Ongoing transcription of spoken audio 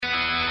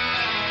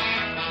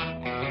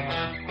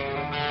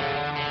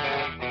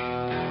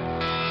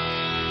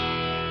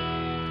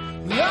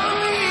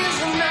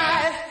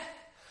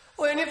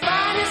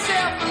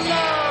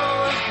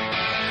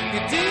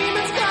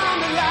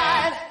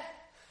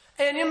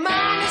When your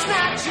mind is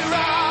not your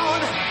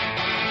own,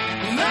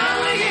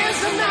 lonely is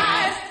the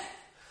night.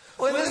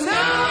 When there's no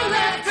one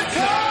left to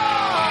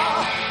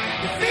call,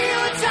 you feel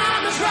the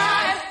time is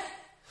right.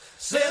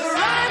 Say the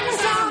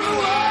writing's on the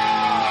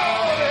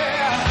wall,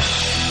 yeah.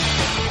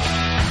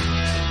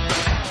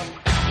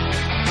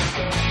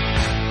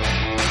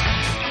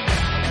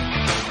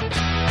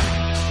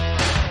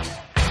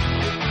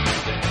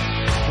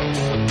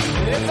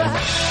 If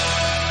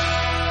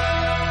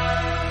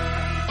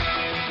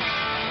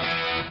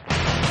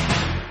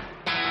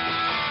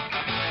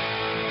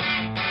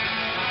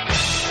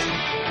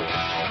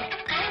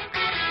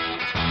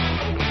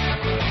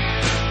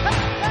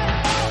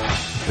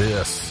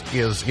This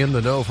is In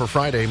the Know for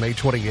Friday, May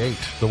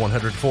 28th, the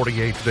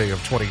 148th day of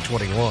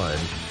 2021.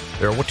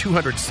 There are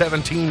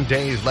 217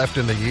 days left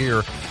in the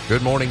year.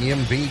 Good morning,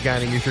 MB,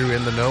 guiding you through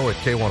In the Know at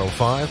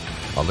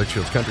K105 on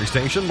Litchfield's Country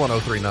Station,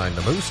 103.9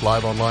 The Moose,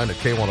 live online at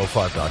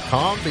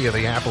K105.com via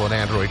the Apple and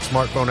Android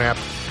smartphone app,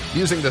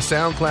 using the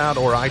SoundCloud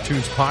or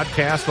iTunes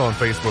podcast, on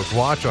Facebook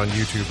Watch, on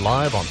YouTube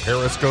Live, on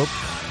Periscope,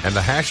 and the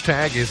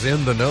hashtag is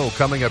In the Know.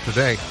 Coming up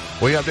today,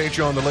 we update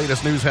you on the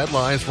latest news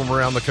headlines from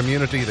around the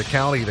community, the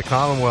county, the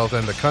Commonwealth,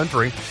 and the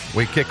country.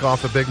 We kick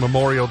off the big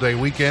Memorial Day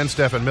weekend.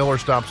 Stephen Miller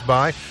stops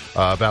by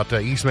about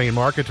East Main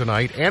Market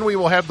tonight. And we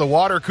will have the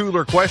water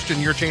cooler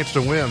question, your chance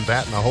to win.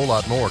 That and a whole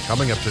lot more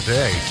coming up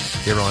today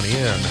here on In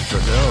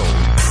the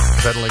Know.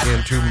 Settling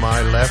into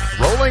my left,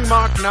 rolling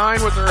Mach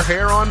 9 with her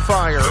hair on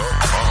fire,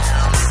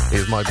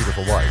 is my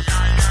beautiful wife,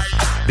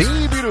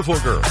 the beautiful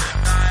girl.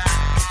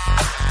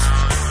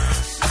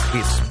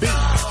 It's Beach.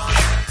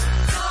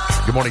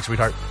 Good morning,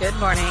 sweetheart. Good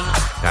morning.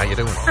 How you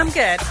doing? I'm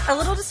good. A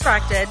little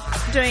distracted.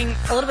 Doing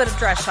a little bit of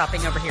dress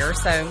shopping over here.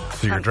 So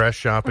you're dress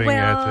shopping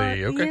well, at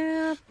the... Okay.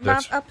 Yeah,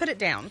 I'll put it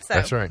down. So.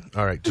 That's right.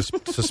 All right. Just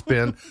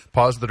suspend.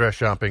 Pause the dress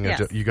shopping.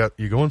 Yes.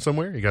 You going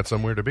somewhere? You got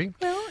somewhere to be?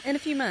 Well, in a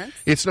few months.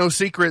 It's no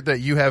secret that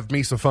you have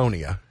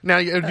misophonia. Now,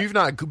 you've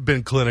not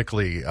been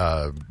clinically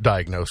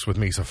diagnosed with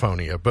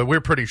misophonia, but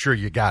we're pretty sure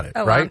you got it,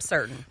 right? I'm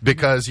certain.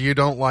 Because you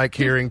don't like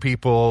hearing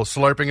people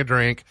slurping a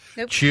drink,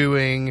 Nope.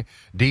 chewing,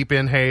 deep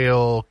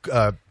inhale,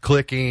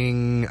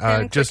 clicking,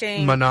 just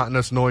clicking.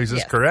 monotonous noises,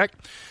 Yes.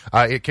 correct?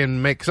 It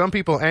can make some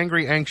people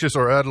angry, anxious,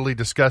 or utterly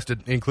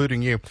disgusted,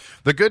 including you.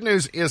 The good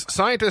news is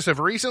scientists have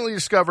recently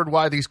discovered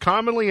why these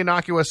commonly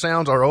innocuous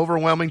sounds are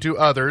overwhelming to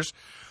others.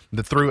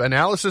 Through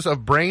analysis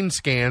of brain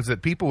scans,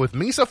 that people with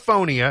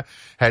misophonia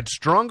had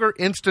stronger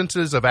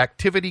instances of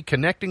activity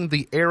connecting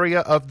the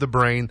area of the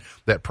brain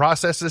that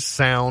processes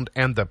sound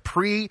and the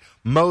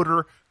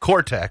premotor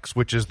cortex,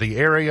 which is the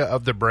area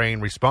of the brain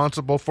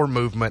responsible for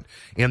movement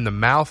in the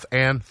mouth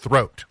and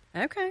throat.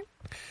 Okay.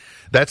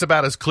 That's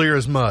about as clear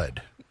as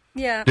mud.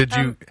 Yeah. Did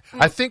you?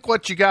 I think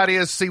what you got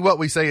is, see, what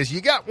we say is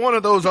you got one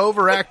of those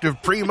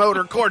overactive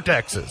premotor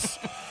cortexes.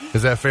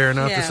 Is that fair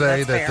enough to Yeah,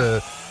 say that's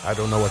that? I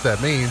don't know what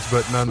that means,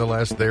 but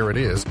nonetheless, there it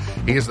is.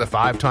 He is the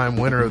 5-time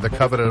winner of the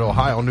coveted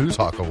Ohio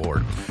Newshawk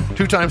Award,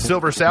 2-time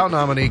Silver Sound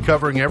nominee,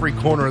 covering every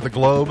corner of the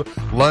globe: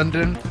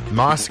 London,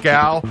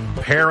 Moscow,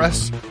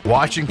 Paris,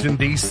 Washington,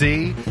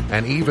 D.C.,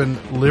 and even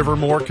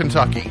Livermore,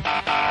 Kentucky.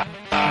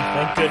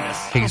 Thank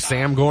goodness. He's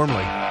Sam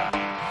Gormley,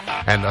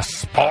 and the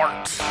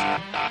sports.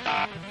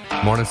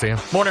 Morning, Sam.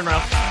 Morning,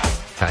 Ralph.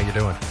 How you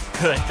doing?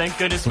 Good. Thank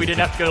goodness we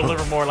didn't have to go to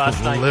Livermore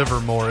last night.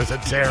 Livermore is a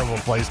terrible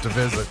place to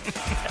visit.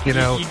 You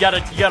know, You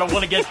gotta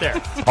want to get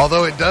there.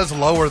 although it does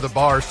lower the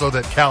bar so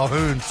that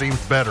Calhoun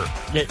seems better.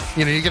 Yeah.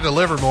 You know, you get to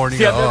Livermore and you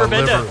See, go,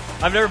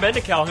 I've never been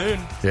to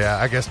Calhoun. Yeah,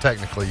 I guess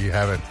technically you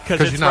haven't. 'Cause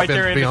Because it's you've not right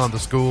there been in beyond the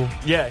school.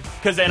 Yeah,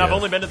 I've Yeah.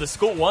 only been to the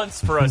school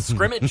once for a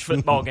scrimmage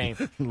football game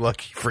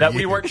Lucky for that you.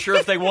 we weren't sure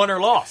if they won or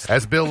lost.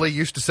 As Bill Lee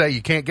used to say,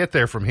 you can't get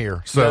there from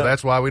here. So No.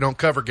 that's why we don't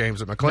cover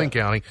games at McLean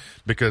County,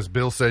 because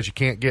Bill says you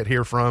can't get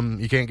there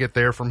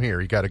from here.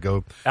 You got to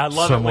go I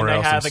love it somewhere when they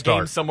else have and a game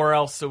start. somewhere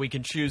else so we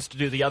can choose to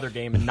do the other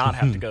game and not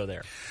have to go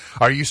there.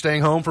 Are you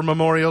staying home for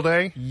Memorial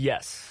Day?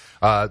 Yes.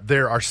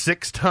 There are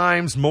 6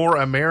 times more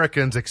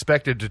Americans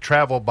expected to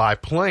travel by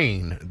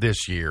plane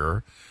this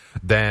year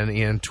than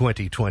in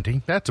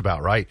 2020. That's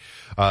about right.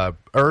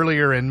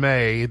 Earlier in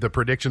May, the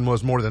prediction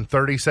was more than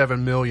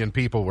 37 million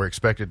people were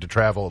expected to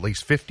travel at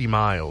least 50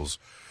 miles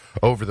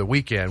over the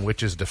weekend,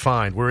 which is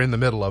defined. We're in the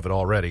middle of it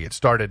already. It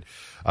started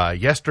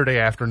yesterday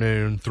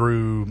afternoon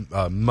through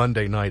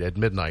Monday night at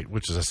midnight,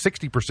 which is a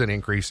 60%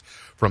 increase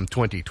from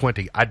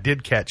 2020. I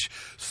did catch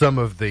some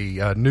of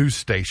the news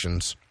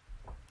stations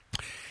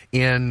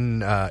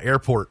in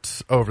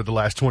airports over the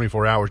last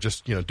 24 hours,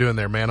 just, doing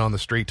their man on the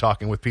street,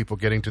 talking with people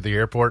getting to the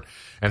airport,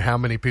 and how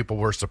many people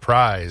were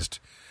surprised.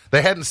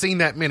 They hadn't seen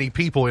that many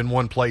people in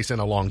one place in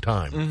a long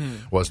time,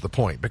 was the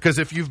point. Because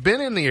if you've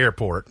been in the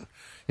airport,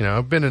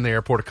 I've been in the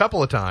airport a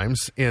couple of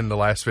times in the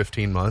last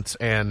 15 months,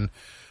 and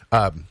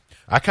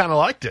I kind of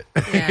liked it.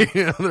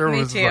 Yeah.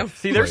 Me too.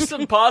 See, there's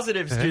some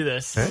positives to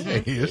this. Hey,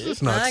 this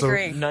is not I so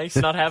agree. Nice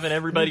not having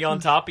everybody on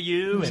top of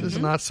you. this And is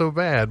not so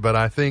bad, but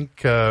I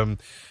think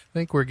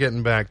we're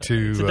getting back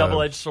to it's a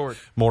double-edged sword.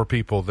 more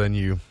people than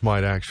you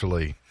might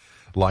actually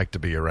like to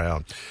be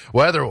around.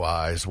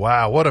 Weather-wise,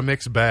 wow, what a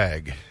mixed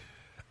bag.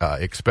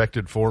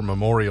 expected for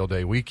Memorial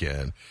Day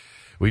weekend,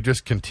 we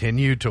just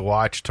continue to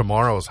watch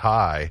tomorrow's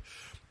high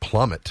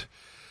plummet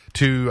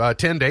to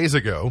 10 days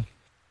ago.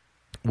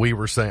 We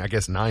were saying, I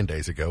guess 9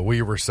 days ago,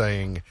 we were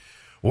saying,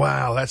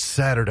 wow, that's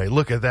Saturday.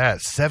 Look at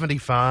that,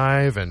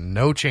 75 and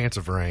no chance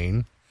of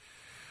rain.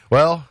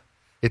 Well,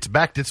 it's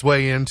backed its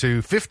way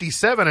into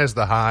 57 as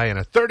the high and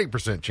a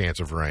 30% chance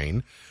of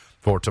rain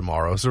for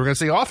tomorrow. So we're going to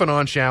see off and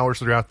on showers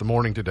throughout the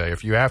morning today, a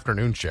few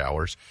afternoon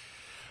showers.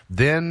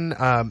 Then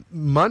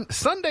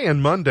Sunday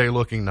and Monday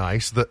looking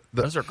nice.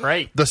 Those are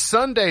great. The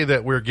Sunday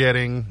that we're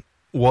getting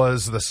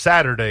was the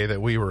Saturday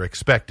that we were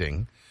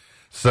expecting.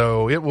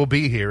 So it will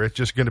be here. It's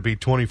just going to be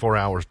 24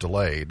 hours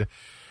delayed.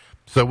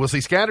 So we'll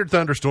see scattered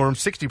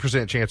thunderstorms,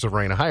 60% chance of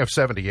rain, a high of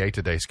 78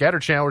 today.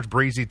 Scattered showers,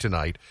 breezy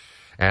tonight,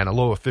 and a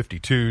low of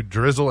 52.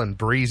 Drizzle and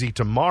breezy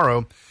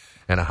tomorrow,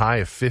 and a high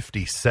of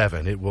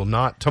 57.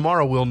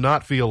 Tomorrow will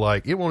not feel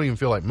like, it won't even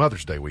feel like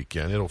Mother's Day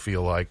weekend. It'll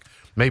feel like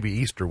maybe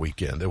Easter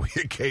weekend that we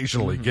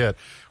occasionally get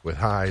with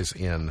highs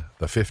in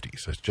the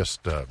 50s. It's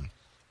just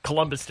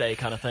Columbus Day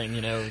kind of thing,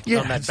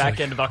 on that back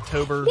end of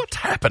October. What's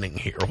happening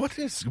here? What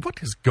is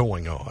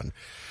going on?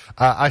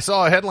 I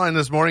saw a headline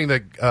this morning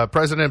that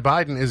President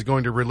Biden is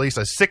going to release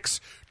a $6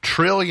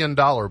 trillion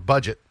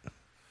budget.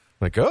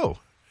 Like,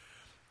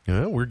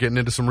 we're getting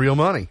into some real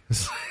money.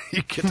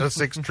 You get to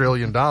 $6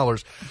 trillion.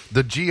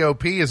 The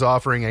GOP is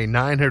offering a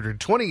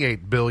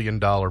 $928 billion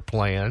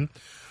plan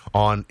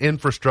on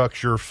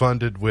infrastructure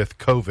funded with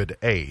COVID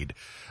aid.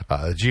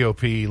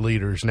 GOP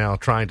leaders now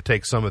trying to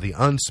take some of the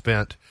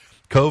unspent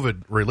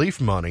COVID relief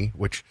money,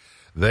 which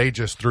they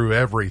just threw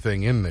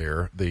everything in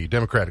there. The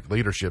Democratic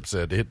leadership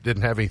said it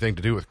didn't have anything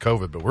to do with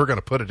COVID, but we're going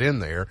to put it in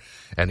there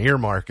and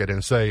earmark it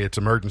and say it's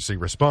emergency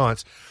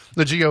response.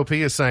 The GOP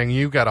is saying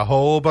you've got a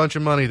whole bunch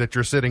of money that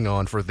you're sitting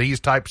on for these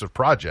types of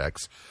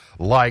projects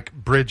like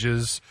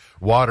bridges,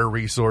 water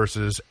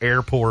resources,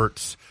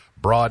 airports,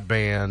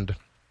 broadband,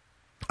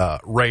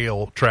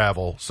 rail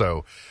travel.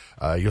 So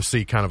you'll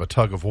see kind of a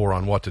tug of war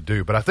on what to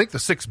do. But I think the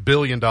 $6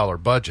 billion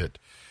budget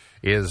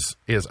is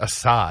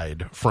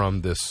aside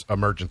from this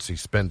emergency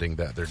spending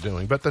that they're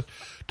doing. But the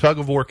tug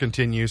of war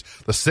continues.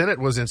 The Senate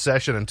was in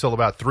session until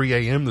about 3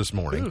 a.m. this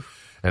morning,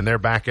 and they're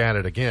back at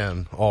it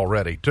again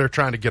already. They're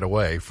trying to get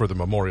away for the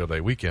Memorial Day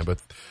weekend, but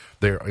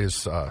there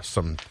is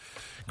some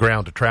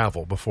ground to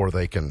travel before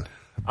they can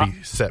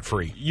be set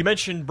free. You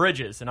mentioned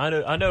bridges, and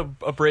I know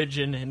a bridge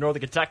in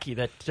northern Kentucky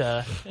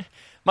that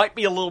might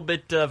be a little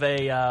bit of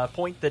a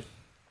point that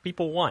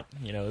people want,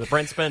 the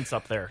Brent Spence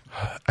up there.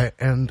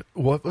 And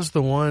what was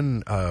the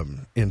one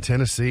in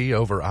Tennessee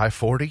over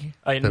I-40?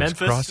 In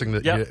Memphis? Crossing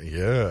the, yep.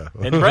 Yeah.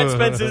 And Brent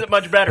Spence isn't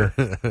much better.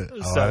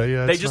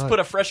 Yeah, they just put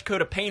a fresh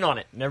coat of paint on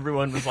it, and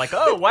everyone was like,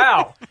 oh,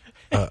 wow.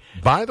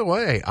 By the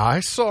way, I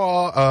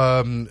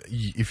saw,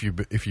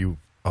 if you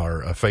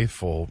are a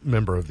faithful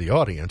member of the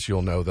audience,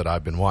 you'll know that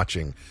I've been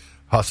watching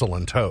Hustle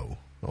and Tow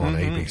on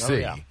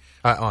ABC,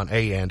 on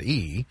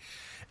A&E.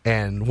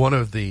 And one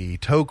of the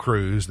tow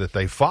crews that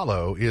they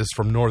follow is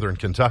from northern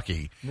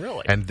Kentucky.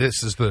 Really? And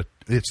it's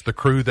the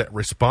crew that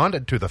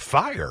responded to the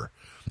fire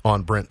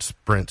on Brent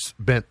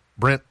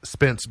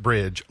Spence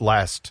Bridge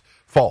last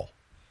fall.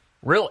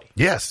 Really?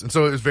 Yes. And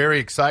so it was very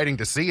exciting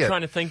to see it. I'm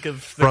trying to think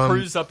of the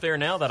crews up there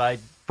now that I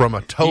from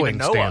a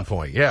towing Of.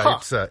 standpoint. Yeah,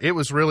 it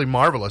was really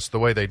marvelous the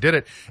way they did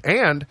it.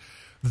 And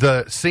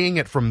seeing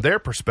it from their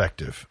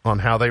perspective on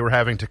how they were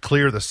having to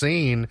clear the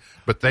scene,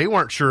 but they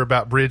weren't sure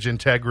about bridge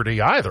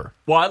integrity either.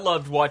 Well, I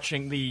loved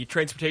watching the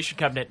Transportation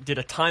Cabinet did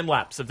a time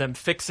lapse of them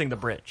fixing the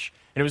bridge.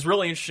 And it was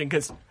really interesting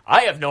because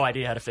I have no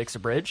idea how to fix a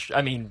bridge.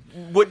 I mean,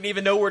 wouldn't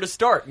even know where to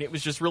start. And it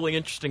was just really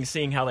interesting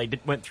seeing how they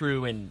went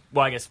through and,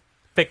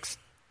 fixed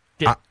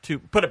it to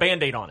put a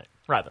Band-Aid on it,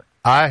 rather.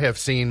 I have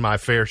seen my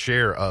fair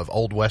share of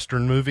old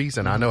Western movies,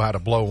 and I know how to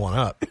blow one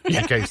up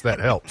in case that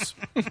helps.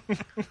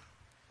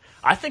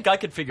 I think I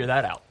could figure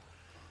that out.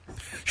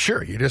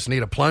 Sure, you just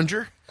need a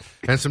plunger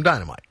and some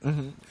dynamite.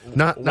 Mm-hmm.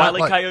 Not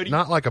Coyote?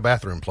 Not like a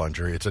bathroom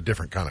plunger. It's a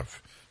different kind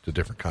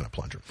of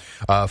plunger.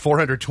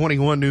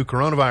 421 new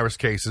coronavirus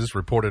cases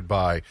reported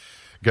by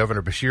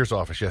Governor Beshear's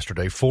office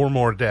yesterday. 4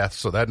 more deaths.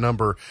 So that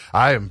number,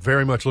 I am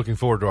very much looking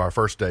forward to our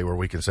first day where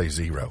we can say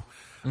 0.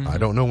 Mm-hmm. I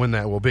don't know when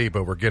that will be,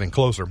 but we're getting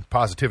closer.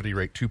 Positivity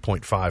rate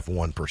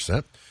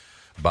 2.51%.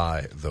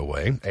 By the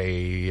way,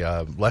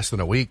 less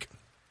than a week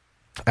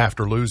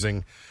after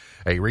losing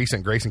a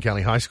recent Grayson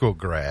County High School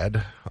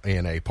grad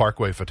in a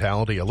Parkway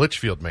fatality, a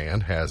Litchfield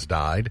man has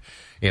died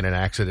in an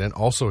accident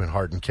also in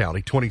Hardin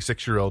County.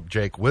 26-year-old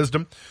Jake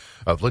Wisdom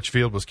of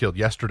Litchfield was killed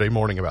yesterday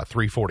morning about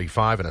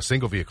 3:45 in a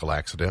single-vehicle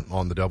accident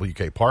on the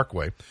WK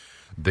Parkway.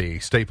 The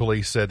state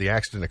police said the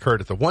accident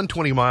occurred at the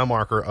 120-mile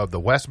marker of the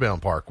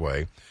westbound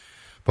Parkway.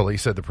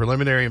 Police said the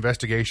preliminary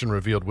investigation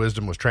revealed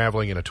Wisdom was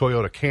traveling in a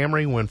Toyota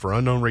Camry when, for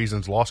unknown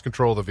reasons, lost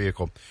control of the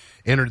vehicle,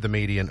 entered the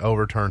median,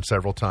 overturned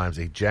several times,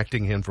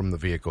 ejecting him from the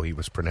vehicle. He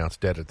was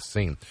pronounced dead at the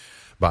scene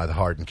by the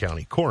Hardin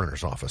County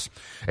Coroner's Office.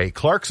 A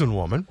Clarkson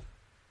woman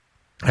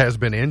has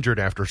been injured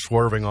after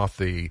swerving off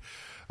the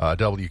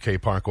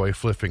WK Parkway,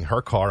 flipping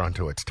her car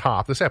onto its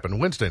top. This happened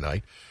Wednesday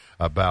night.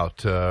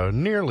 about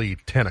nearly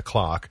 10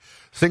 o'clock.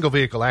 Single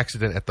vehicle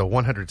accident at the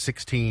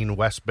 116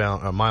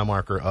 westbound mile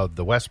marker of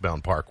the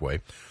westbound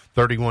Parkway.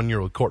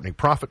 31-year-old Courtney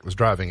Prophet was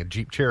driving a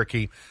Jeep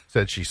Cherokee,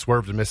 said she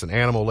swerved to miss an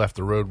animal, left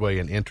the roadway,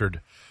 and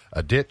entered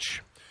a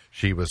ditch.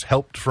 She was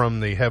helped from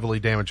the heavily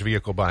damaged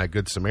vehicle by a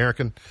Good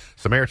Samaritan.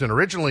 Samaritan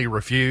originally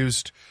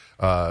refused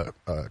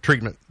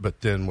treatment,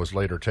 but then was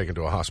later taken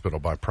to a hospital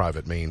by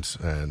private means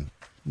and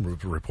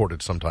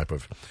reported some type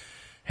of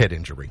head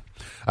injury.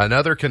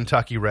 Another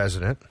Kentucky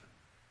resident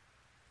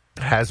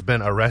has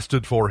been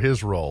arrested for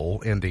his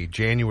role in the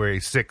January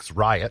 6th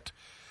riot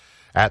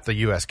at the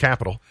U.S.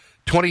 Capitol.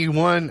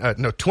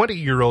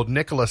 20-year-old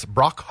Nicholas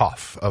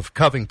Brockhoff of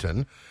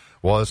Covington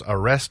was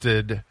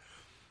arrested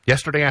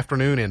yesterday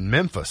afternoon in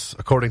Memphis,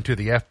 according to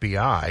the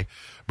FBI.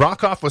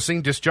 Brockhoff was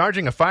seen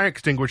discharging a fire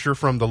extinguisher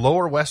from the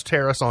lower west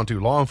terrace onto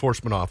law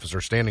enforcement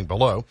officers standing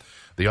below.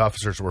 The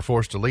officers were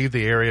forced to leave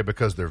the area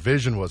because their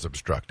vision was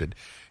obstructed.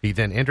 He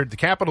then entered the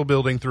Capitol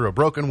building through a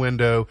broken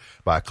window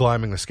by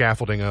climbing the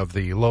scaffolding of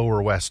the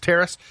lower west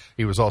terrace.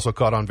 He was also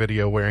caught on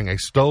video wearing a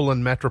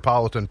stolen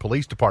Metropolitan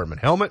Police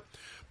Department helmet.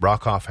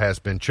 Brockhoff has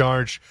been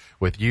charged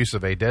with use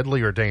of a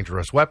deadly or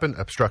dangerous weapon,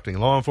 obstructing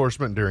law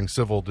enforcement during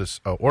civil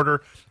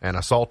disorder, and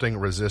assaulting,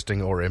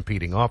 resisting, or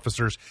impeding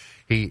officers.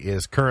 He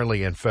is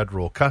currently in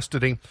federal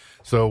custody.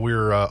 So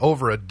we're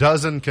over a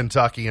dozen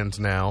Kentuckians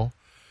now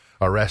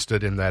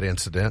arrested in that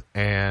incident,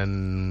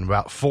 and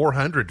about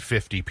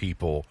 450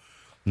 people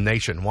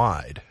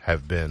nationwide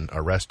have been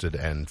arrested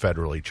and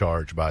federally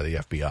charged by the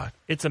FBI.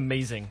 It's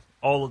amazing.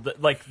 All of the,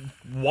 like,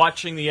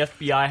 watching the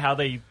FBI, how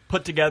they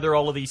put together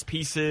all of these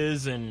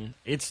pieces, and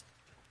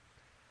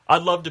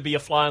I'd love to be a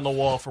fly on the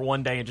wall for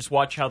one day and just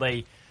watch how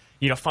they,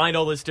 find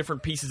all those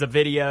different pieces of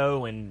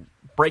video and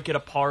break it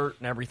apart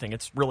and everything.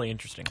 It's really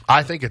interesting.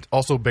 I think it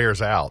also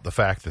bears out the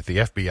fact that the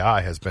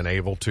FBI has been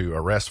able to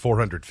arrest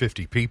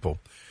 450 people,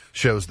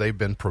 shows they've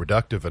been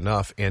productive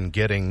enough in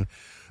getting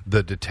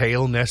the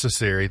detail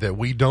necessary that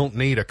we don't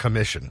need a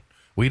commission.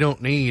 We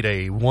don't need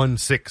a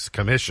 1-6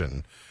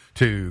 commission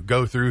to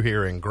go through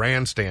here and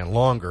grandstand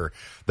longer.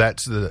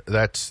 That's the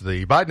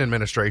Biden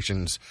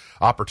administration's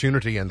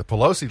opportunity, and the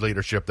Pelosi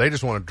leadership, they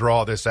just want to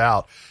draw this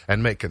out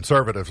and make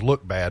conservatives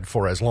look bad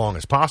for as long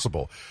as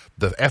possible.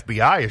 The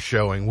FBI is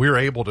showing we're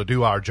able to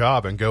do our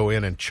job and go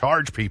in and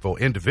charge people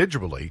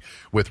individually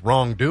with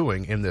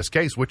wrongdoing in this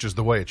case, which is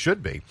the way it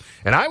should be.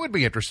 And I would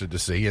be interested to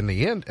see at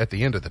the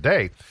end of the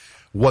day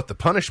what the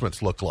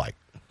punishments look like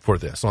for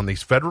this on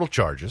these federal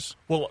charges.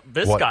 Well,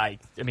 this guy,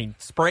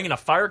 spraying a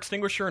fire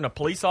extinguisher in a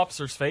police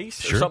officer's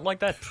face or something like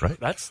that. Right.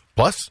 That's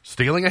plus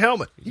stealing a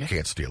helmet. You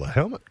can't steal a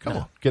helmet. Come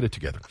on, get it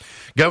together.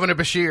 Governor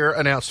Beshear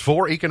announced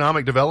 4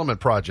 economic development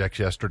projects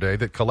yesterday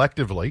that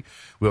collectively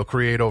will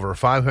create over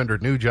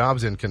 500 new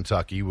jobs in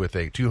Kentucky with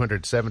a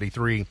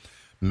 $273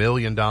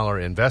 million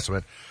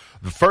investment.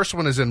 The first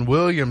one is in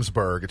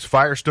Williamsburg. It's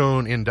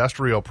Firestone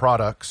Industrial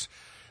Products.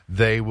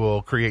 They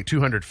will create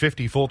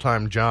 250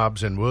 full-time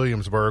jobs in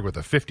Williamsburg with a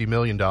 $50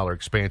 million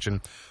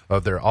expansion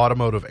of their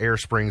automotive air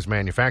springs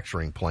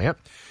manufacturing plant.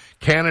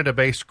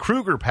 Canada-based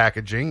Kruger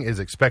Packaging is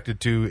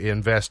expected to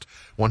invest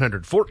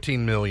 $114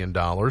 million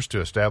to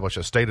establish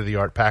a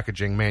state-of-the-art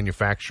packaging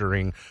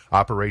manufacturing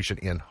operation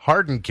in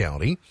Hardin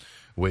County,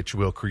 which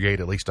will create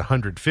at least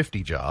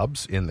 150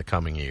 jobs in the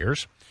coming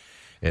years.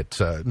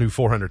 It's a new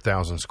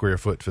 400,000 square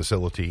foot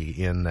facility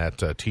in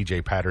that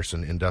T.J.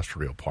 Patterson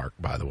Industrial Park,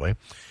 by the way.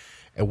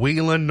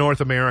 Wheelan, North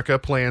America,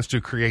 plans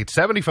to create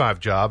 75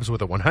 jobs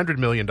with a $100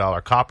 million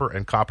copper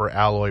and copper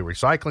alloy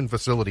recycling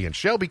facility in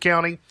Shelby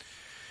County.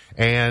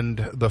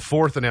 And the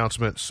fourth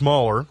announcement,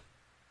 smaller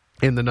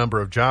in the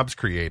number of jobs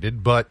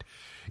created, but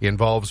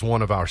involves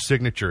one of our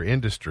signature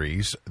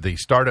industries. The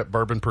startup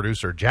bourbon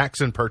producer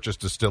Jackson Purchase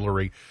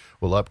Distillery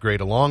will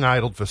upgrade a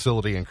long-idled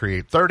facility and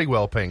create 30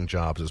 well-paying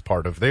jobs as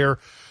part of their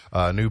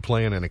new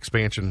plan and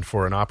expansion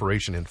for an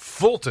operation in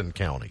Fulton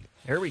County.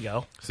 There we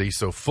go. See,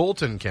 so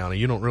Fulton County,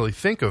 you don't really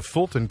think of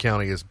Fulton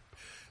County as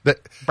that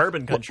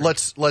bourbon country.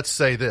 Let's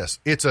say this.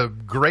 It's a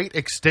great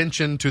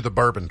extension to the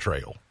Bourbon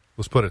Trail.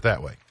 Let's put it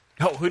that way.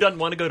 Oh, who doesn't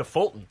want to go to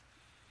Fulton?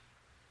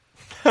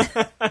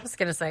 I was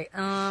going to say,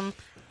 I'm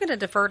going to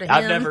defer to him.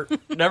 I've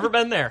never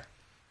been there.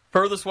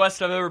 Furthest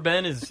west I've ever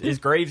been is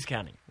Graves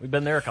County. We've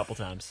been there a couple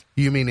times.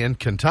 You mean in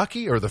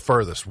Kentucky or the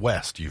furthest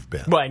west you've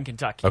been? Well, in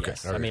Kentucky, okay.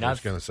 yes. Right. I was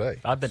going to say.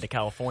 I've been to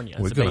California.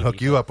 We're going to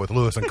hook you up with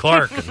Lewis and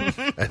Clark.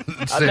 And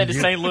I've been to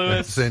St.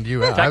 Louis, send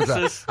you out.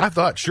 Texas. I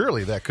thought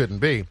surely that couldn't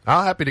be.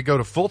 I'm happy to go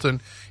to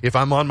Fulton if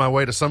I'm on my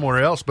way to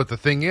somewhere else. But the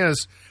thing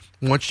is,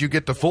 once you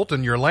get to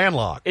Fulton, you're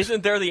landlocked.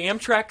 Isn't there the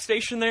Amtrak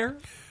station there?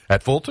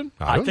 At Fulton?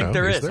 I think know.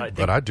 there is.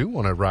 But I do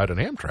want to ride an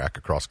Amtrak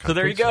across country. So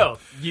there you go.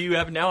 You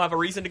now have a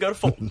reason to go to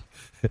Fulton.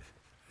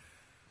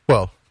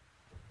 Well,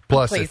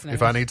 plus Please,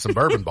 if I need some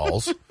bourbon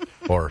balls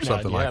or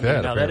something like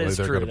that, apparently that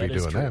they're true. going to be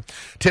doing true. that.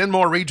 10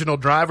 more regional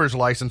driver's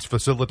license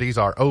facilities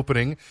are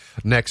opening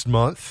next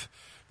month.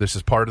 This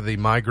is part of the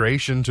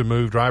migration to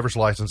move driver's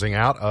licensing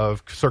out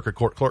of circuit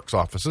court clerk's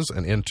offices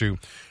and into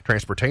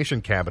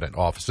transportation cabinet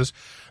offices,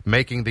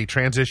 making the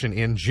transition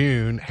in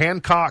June.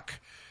 Hancock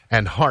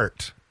and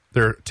Hart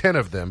there are 10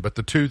 of them, but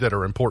the two that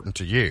are important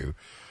to you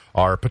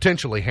are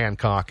potentially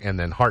Hancock and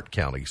then Hart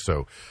County.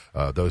 So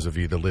those of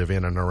you that live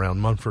in and around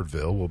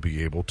Munfordville will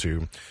be able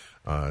to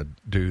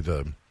do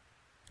the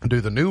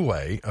new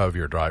way of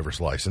your driver's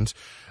license.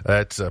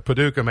 That's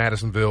Paducah,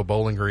 Madisonville,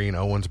 Bowling Green,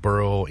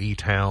 Owensboro,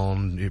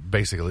 E-Town.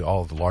 Basically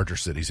all of the larger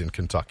cities in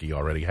Kentucky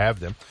already have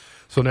them.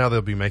 So now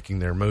they'll be making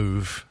their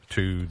move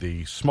to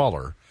the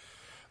smaller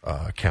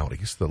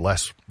counties, the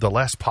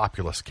less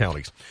populous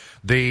counties.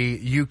 The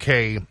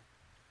UK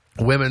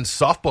women's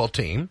softball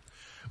team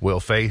will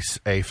face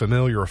a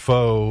familiar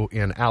foe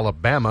in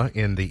Alabama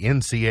in the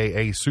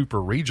NCAA Super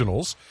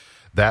Regionals.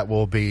 That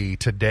will be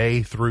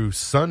today through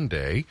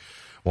Sunday.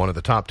 One of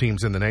the top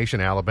teams in the nation,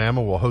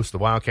 Alabama, will host the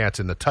Wildcats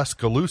in the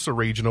Tuscaloosa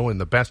Regional in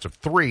the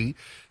best-of-3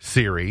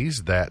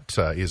 series that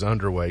is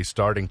underway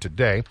starting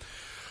today.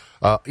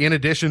 In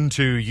addition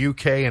to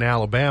UK and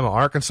Alabama,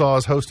 Arkansas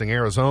is hosting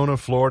Arizona.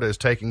 Florida is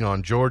taking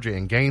on Georgia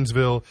in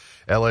Gainesville.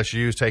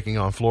 LSU is taking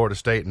on Florida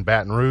State in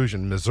Baton Rouge.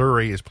 And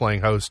Missouri is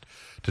playing host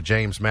to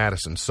James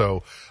Madison.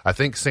 So I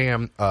think,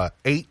 Sam,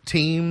 8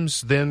 teams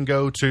then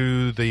go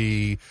to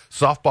the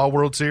Softball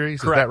World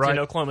Series. Correct, is that right? in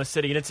Oklahoma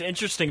City. And it's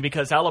interesting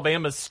because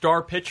Alabama's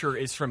star pitcher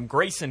is from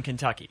Grayson,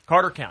 Kentucky,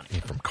 Carter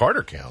County. From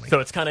Carter County. So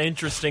it's kind of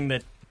interesting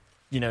that,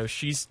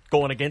 she's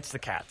going against the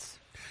Cats.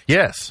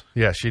 Yes,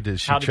 she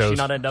did. How did she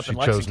not end up in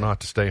Lexington? She chose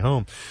not to stay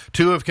home.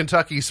 2 of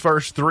Kentucky's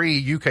first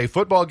 3 UK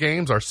football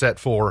games are set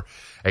for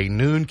a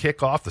noon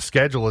kickoff. The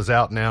schedule is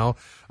out now.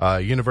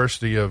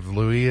 University of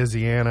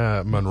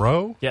Louisiana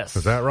Monroe. Yes.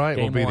 Is that right?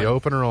 Will be the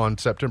opener on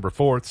September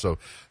 4th, so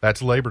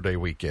that's Labor Day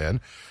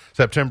weekend.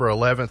 September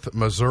 11th,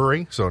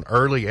 Missouri, so an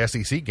early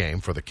SEC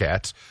game for the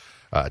Cats.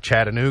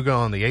 Chattanooga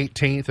on the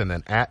 18th, and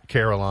then at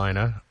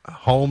Carolina.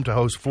 Home to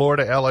host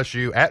Florida,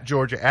 LSU, at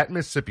Georgia, at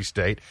Mississippi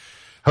State.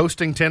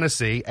 Hosting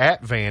Tennessee,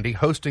 at Vandy,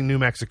 hosting New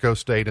Mexico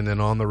State, and then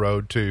on the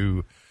road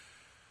to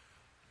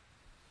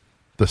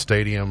the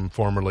stadium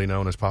formerly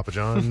known as Papa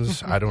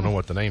John's. I don't know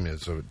what the name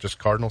is. So just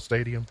Cardinal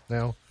Stadium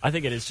now? I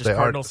think it is just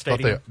Cardinal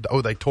Stadium.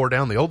 They tore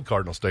down the old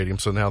Cardinal Stadium,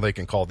 so now they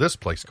can call this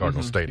place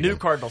Cardinal Stadium. New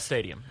Cardinal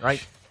Stadium,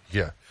 right?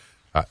 Yeah.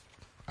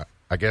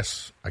 I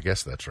guess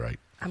that's right.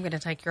 I'm going to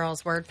take your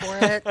all's word for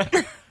it.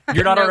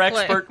 You're not No our clue.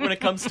 expert when it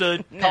comes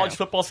to college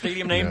football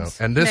stadium names?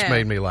 No. And this No.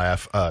 made me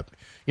laugh.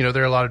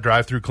 There are a lot of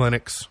drive-through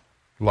clinics,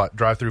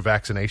 drive-through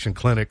vaccination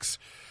clinics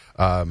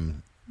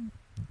around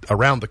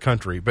the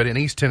country. But in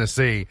East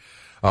Tennessee,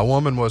 a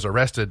woman was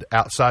arrested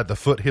outside the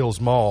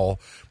Foothills Mall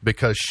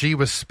because she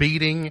was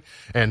speeding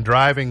and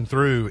driving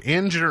through,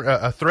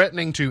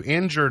 threatening to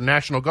injure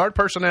National Guard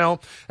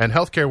personnel and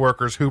healthcare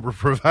workers who were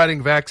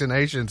providing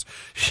vaccinations.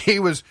 She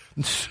was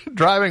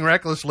driving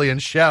recklessly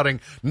and shouting,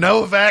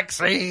 "No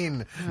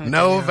vaccine!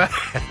 No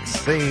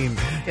vaccine!"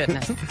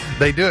 Goodness.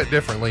 They do it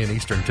differently in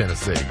Eastern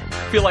Tennessee.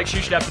 I feel like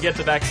she should have to get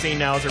the vaccine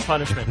now as her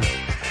punishment.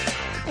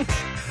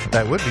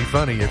 That would be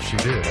funny if she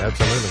did,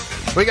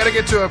 absolutely. We got to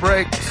get to a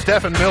break.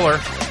 Stephen Miller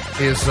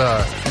is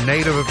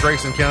native of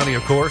Grayson County,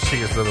 of course.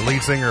 He is the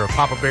lead singer of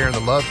Papa Bear and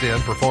the Love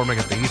Den, performing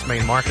at the East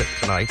Main Market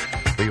tonight.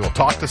 We will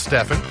talk to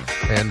Stephen,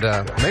 and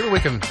maybe we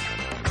can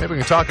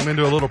talk him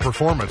into a little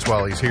performance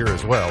while he's here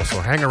as well.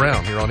 So hang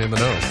around here on In the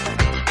Know.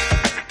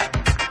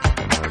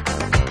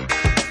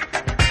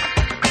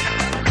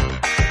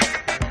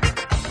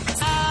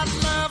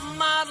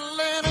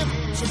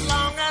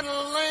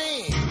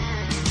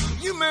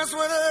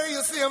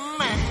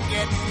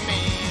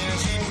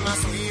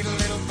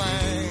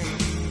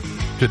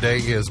 Today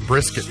is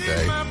Brisket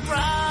Day.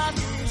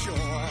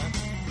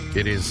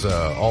 It is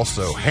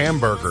also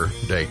Hamburger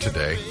Day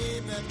today.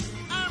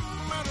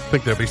 I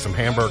think there'll be some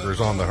hamburgers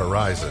on the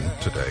horizon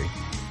today.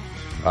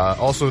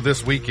 Also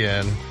this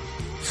weekend,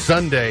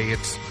 Sunday,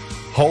 it's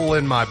Hole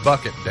in My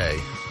Bucket Day.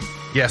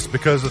 Yes,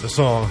 because of the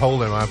song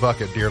Hole in My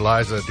Bucket, Dear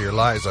Liza, Dear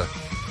Liza.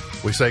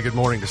 We say good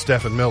morning to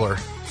Stephen Miller.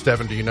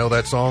 Stephen, do you know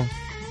that song?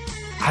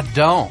 I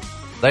don't.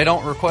 They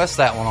don't request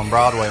that one on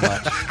Broadway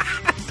much.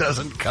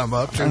 Doesn't come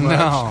up too much.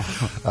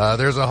 No.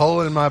 There's a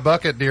hole in my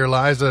bucket, dear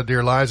Liza,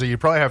 dear Liza. You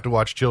probably have to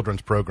watch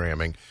children's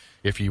programming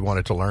if you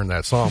wanted to learn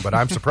that song. But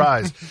I'm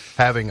surprised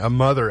having a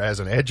mother as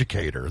an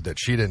educator that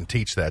she didn't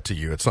teach that to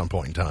you at some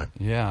point in time.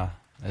 Yeah.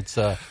 It's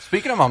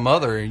speaking of my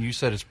mother, you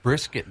said it's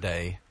Brisket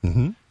Day.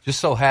 Mm-hmm. Just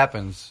so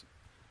happens,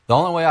 the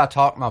only way I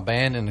talked my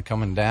band into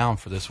coming down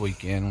for this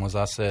weekend was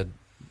I said,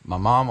 my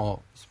mom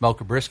will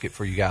smoke a brisket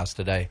for you guys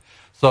today.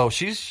 So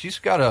she's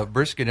got a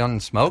brisket on the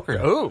smoker.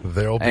 Oh,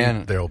 There'll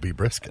be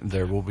brisket.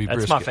 There will be that's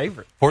brisket. my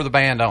favorite. For the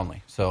band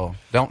only. So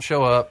don't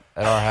show up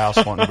at our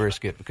house wanting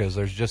brisket because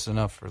there's just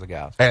enough for the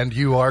guys. And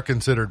you are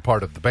considered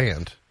part of the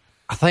band.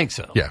 I think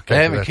so. Yeah. Okay,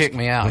 They haven't kicked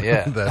me out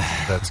yet.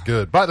 That's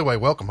good. By the way,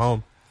 welcome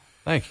home.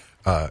 Thank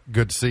you.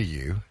 Good to see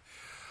you.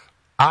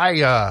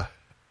 The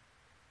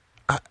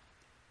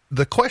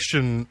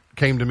question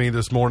came to me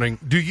this morning.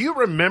 Do you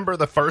remember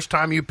the first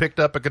time you picked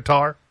up a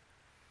guitar?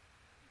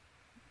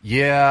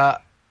 Yeah,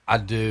 I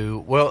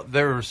do. Well,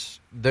 there's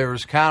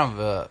kind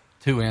of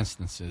 2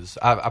 instances.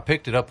 I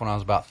picked it up when I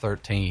was about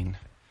 13,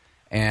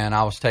 and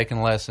I was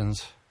taking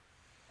lessons,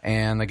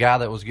 and the guy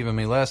that was giving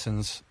me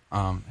lessons,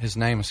 His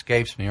name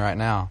escapes me right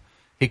now.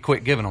 He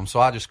quit giving them, so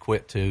I just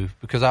quit too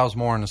because I was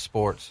more into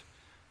sports.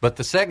 But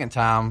the second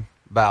time,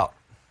 I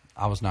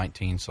was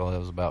 19, so that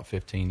was about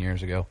 15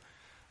 years ago.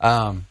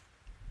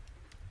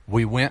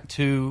 We went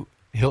to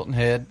Hilton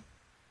Head,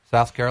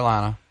 South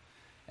Carolina,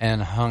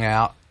 and hung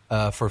out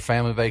for a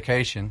family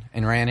vacation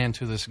and ran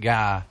into this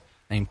guy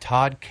named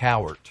Todd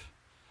Cowart.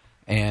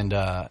 And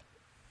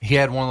he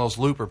had one of those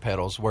looper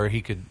pedals where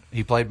he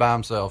played by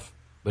himself,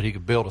 but he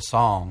could build a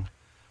song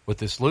with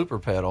this looper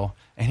pedal,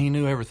 and he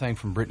knew everything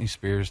from Britney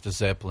Spears to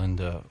Zeppelin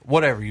to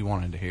whatever you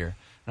wanted to hear.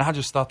 And I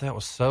just thought that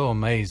was so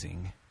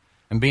amazing.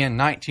 And being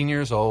 19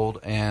 years old,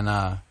 and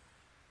I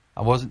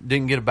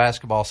didn't get a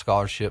basketball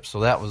scholarship,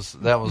 so that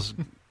was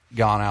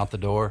gone out the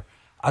door.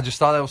 I just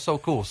thought that was so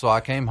cool. So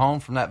I came home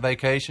from that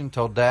vacation,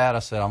 told Dad, I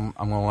said, I'm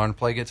going to learn to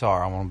play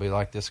guitar. I want to be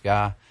like this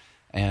guy.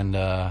 And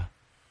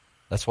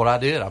that's what I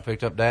did. I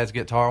picked up Dad's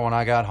guitar when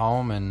I got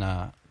home.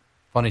 And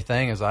funny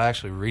thing is I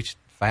actually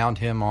found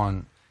him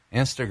on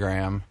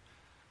Instagram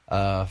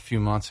a few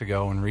months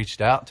ago and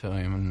reached out to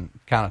him and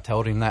kind of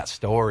told him that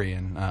story.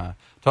 And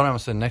told him, I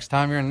said, next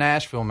time you're in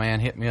Nashville, man,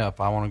 hit me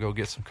up. I want to go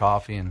get some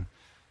coffee and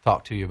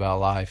talk to you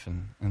about life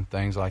and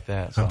things like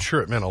that. So. I'm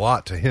sure it meant a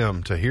lot to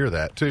him to hear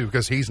that too,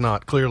 because he's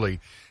not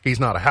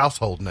a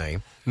household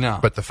name. No.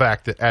 But the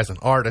fact that as an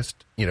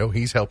artist,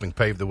 he's helping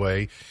pave the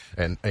way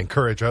and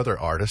encourage other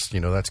artists,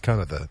 that's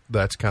kind of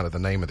the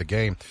name of the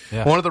game.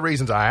 Yeah. One of the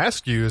reasons I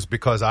ask you is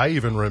because I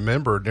even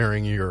remember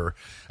during your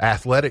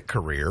athletic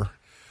career,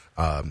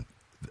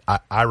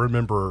 I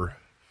remember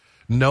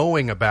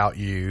knowing about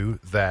you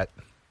that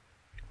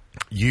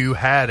you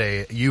had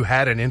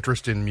an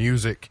interest in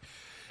music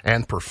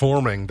and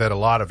performing that a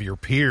lot of your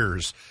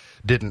peers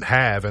didn't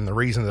have. And the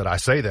reason that I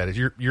say that is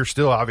you're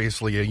still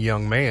obviously a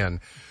young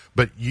man,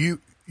 but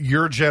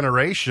your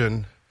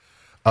generation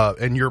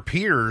and your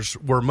peers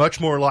were much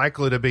more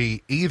likely to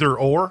be either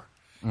or.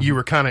 Mm-hmm. You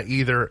were kind of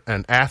either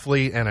an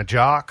athlete and a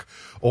jock,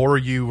 or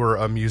you were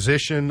a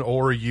musician,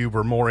 or you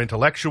were more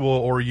intellectual,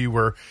 or you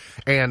were.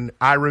 And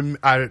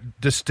I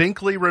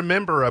distinctly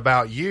remember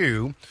about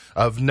you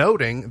of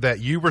noting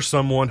that you were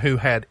someone who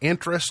had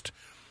interest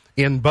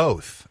in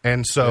both.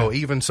 And so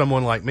even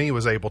someone like me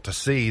was able to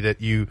see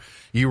that you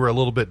were a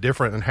little bit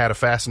different and had a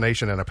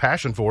fascination and a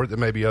passion for it that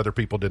maybe other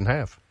people didn't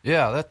have.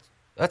 Yeah,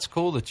 that's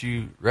cool that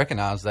you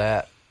recognize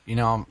that.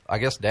 I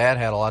guess Dad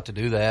had a lot to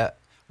do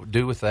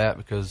with that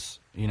because,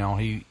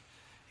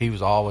 he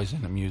was always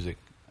into music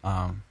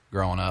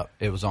growing up.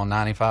 It was on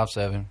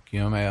 95.7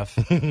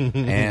 QMF,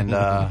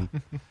 and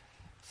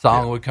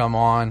song would come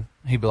on.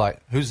 He'd be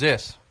like, "Who's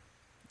this?"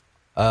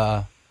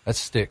 That's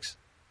Styx.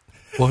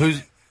 Well,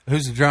 who's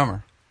the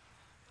drummer?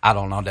 I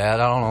don't know, Dad.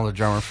 I don't know the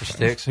drummer for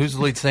Styx. Who's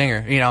the lead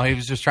singer? He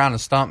was just trying to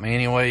stump me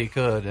any way he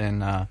could,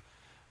 and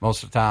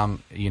most of the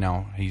time,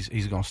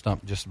 he's going to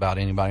stump just about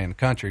anybody in the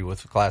country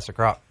with classic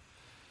rock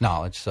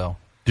knowledge. So,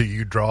 do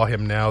you draw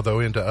him now though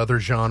into other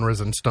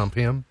genres and stump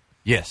him?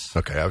 Yes.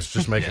 Okay, I was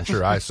just making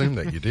sure. I assumed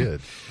that you did.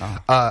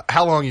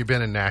 How long you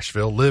been in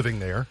Nashville, living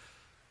there?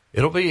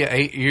 It'll be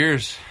 8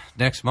 years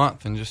next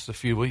month in just a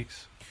few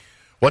weeks.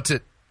 What's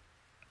it?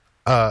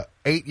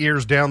 8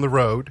 years down the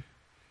road.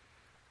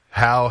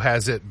 How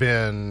has it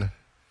been?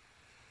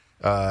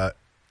 Let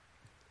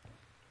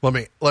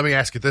me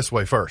ask it this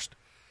way first.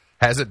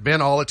 Has it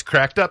been all it's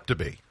cracked up to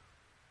be?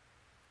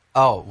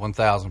 Oh,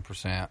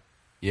 1,000%.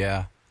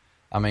 Yeah.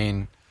 I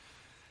mean,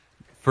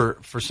 for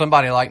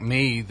somebody like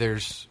me,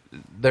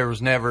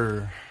 you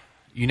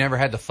never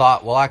had the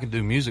thought, well, I could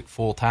do music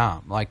full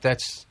time. Like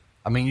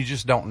you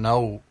just don't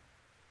know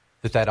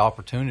that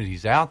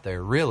opportunity's out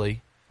there,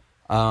 really.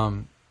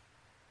 So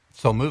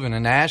moving to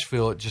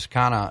Nashville, it just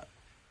kind of,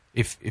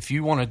 if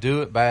you want to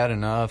do it bad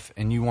enough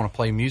and you want to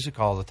play music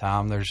all the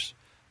time, there's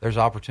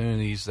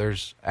opportunities,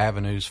 there's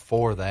avenues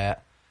for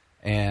that,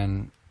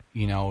 and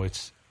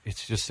it's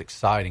just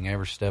exciting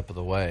every step of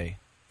the way.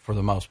 For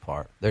the most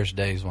part, there's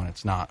days when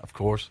it's not, of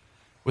course,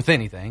 with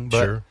anything.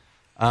 But sure.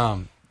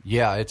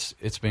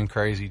 It's been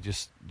crazy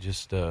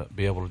just to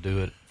be able to do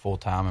it full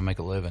time and make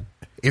a living.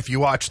 If you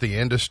watch the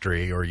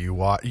industry, or you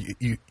watch,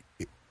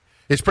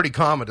 it's pretty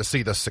common to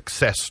see the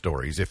success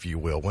stories, if you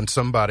will, when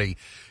somebody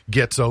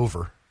gets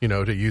over,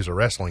 to use a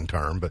wrestling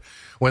term, but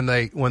when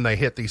they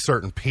hit these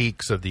certain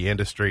peaks of the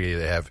industry,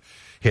 they have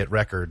hit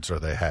records or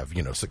they have,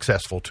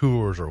 successful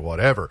tours or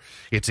whatever.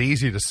 It's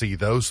easy to see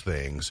those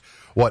things.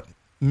 What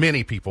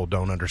many people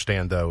don't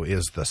understand, though,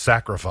 is the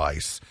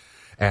sacrifice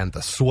and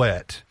the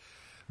sweat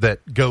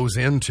that goes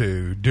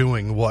into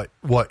doing what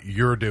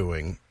you're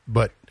doing,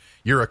 but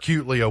you're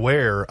acutely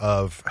aware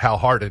of how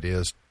hard it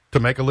is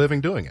to make a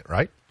living doing it,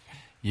 right?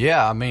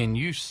 Yeah, I mean,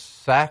 you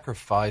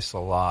sacrifice a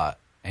lot,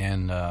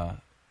 and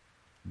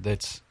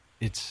it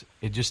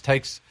just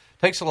takes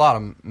a lot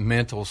of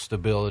mental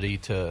stability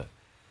to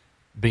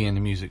be in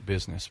the music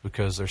business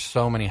because there's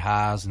so many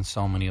highs and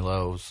so many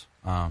lows.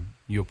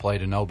 You'll play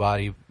to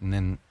nobody, and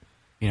then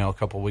a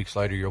couple of weeks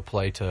later you'll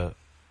play to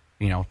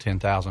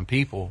 10,000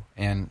 people,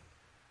 and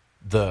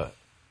the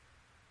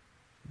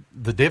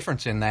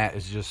difference in that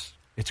is just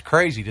it's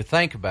crazy to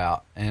think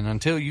about. And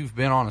until you've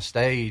been on a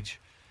stage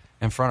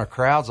in front of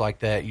crowds like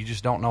that, you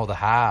just don't know the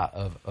high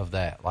of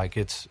that. Like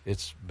it's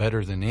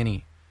better than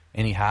any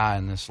high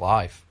in this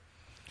life.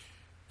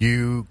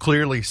 You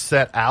clearly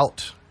set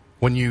out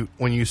when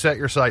you set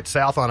your sights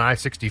south on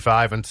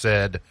I-65 and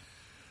said,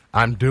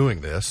 I'm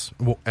doing this.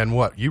 And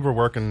what? You were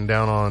working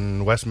down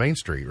on West Main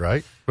Street,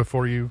 right?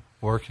 Before you...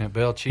 Working at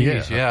Bell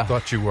Cheese, yeah. I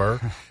thought you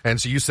were. And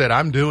so you said,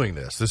 I'm doing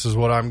this. This is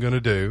what I'm going to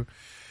do.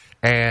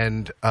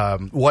 And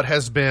what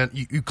has been...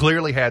 You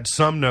clearly had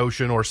some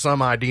notion or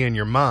some idea in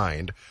your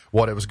mind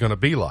what it was going to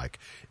be like.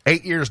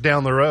 8 years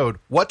down the road,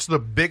 what's the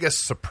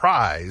biggest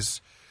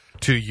surprise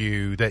to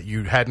you that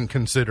you hadn't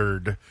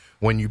considered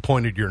when you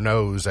pointed your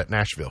nose at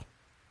Nashville?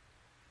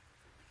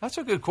 That's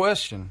a good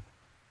question.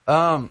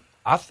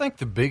 I think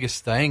the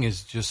biggest thing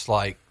is just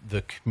like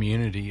the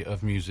community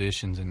of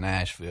musicians in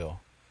Nashville.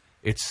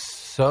 It's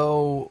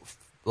so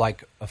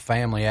like a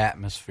family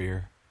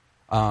atmosphere.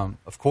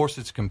 Of course,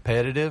 it's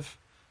competitive,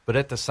 but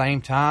at the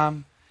same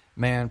time,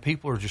 man,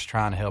 people are just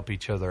trying to help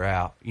each other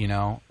out, you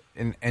know.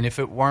 And if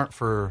it weren't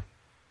for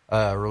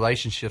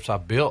relationships I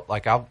built,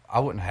 like I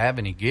wouldn't have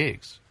any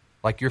gigs.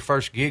 Like your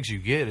first gigs you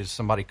get is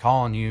somebody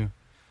calling you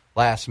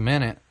last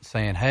minute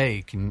saying,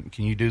 "Hey, can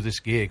you do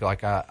this gig?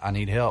 Like I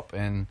need help."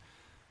 And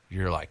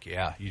you're like,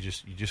 "Yeah," you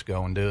just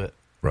go and do it.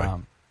 Right.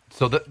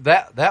 So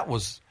that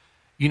was,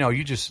 you know,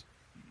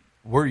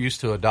 we're used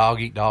to a dog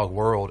eat dog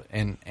world,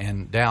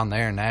 and down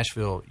there in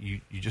Nashville,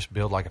 you just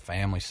build like a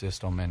family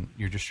system, and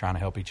you're just trying to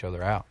help each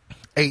other out.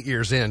 8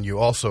 years in, you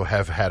also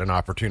have had an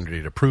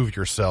opportunity to prove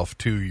yourself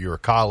to your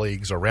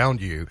colleagues around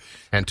you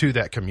and to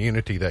that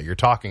community that you're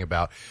talking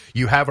about.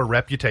 You have a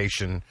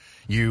reputation.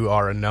 You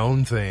are a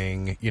known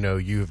thing. You know,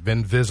 you've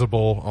been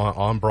visible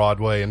on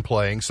Broadway and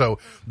playing. So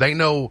they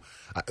know,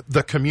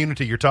 the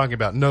community you're talking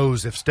about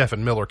knows if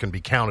Stephen Miller can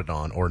be counted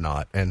on or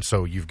not. And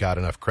so you've got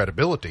enough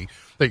credibility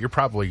that you're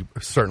probably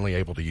certainly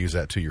able to use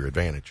that to your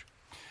advantage.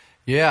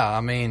 Yeah,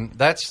 I mean,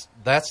 that's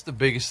the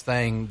biggest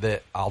thing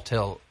that I'll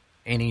tell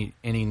any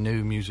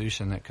new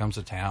musician that comes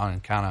to town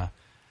and kind of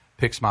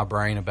picks my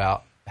brain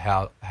about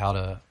how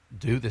to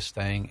do this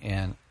thing.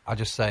 And I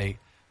just say,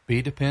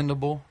 be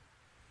dependable,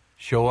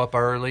 show up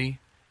early,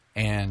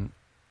 and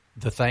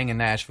the thing in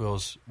Nashville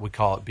is, we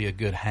call it, be a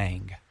good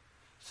hang.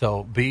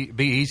 So be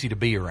easy to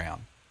be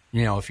around.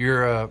 You know, if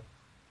you're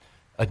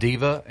a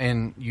diva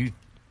and you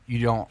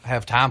don't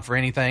have time for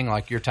anything,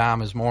 like your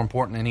time is more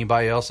important than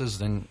anybody else's,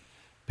 then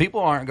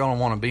people aren't going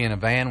to want to be in a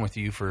van with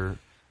you for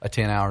a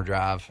 10-hour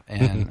drive.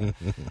 And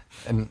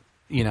and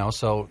you know,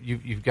 so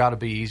you've got to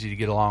be easy to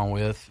get along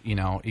with. You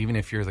know, even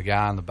if you're the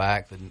guy in the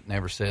back that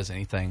never says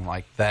anything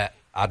like that,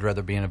 I'd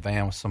rather be in a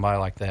van with somebody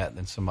like that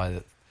than somebody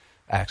that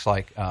acts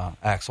like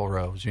Axl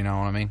Rose. You know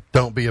what I mean?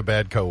 Don't be a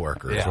bad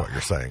coworker is Yeah. what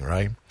you're saying,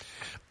 right?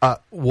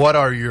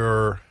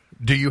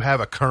 Do you have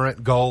a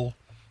current goal?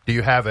 Do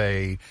you have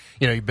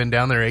you've been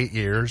down there 8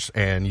 years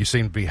and you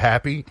seem to be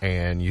happy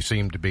and you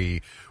seem to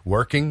be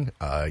working.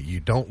 You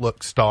don't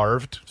look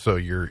starved. So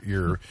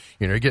you're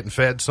getting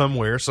fed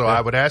somewhere. So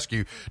I would ask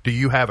you, do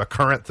you have a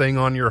current thing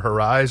on your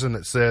horizon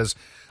that says,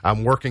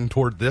 I'm working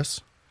toward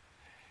this?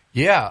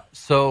 Yeah.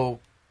 So,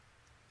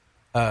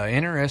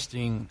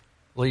 interestingly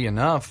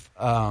enough,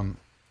 I'm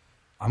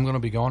going to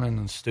be going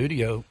in the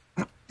studio,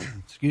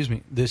 excuse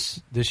me,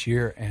 this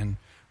year and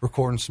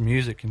recording some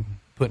music and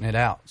putting it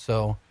out.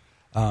 So,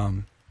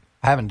 I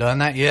haven't done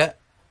that yet.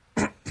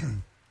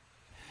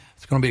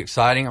 It's going to be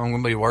exciting. I'm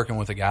going to be working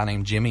with a guy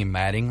named Jimmy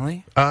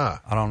Mattingly. I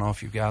don't know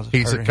if you guys have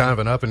He's heard of kind him. of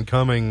an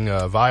up-and-coming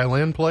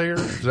violin player.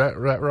 Is that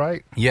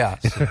right? Yeah.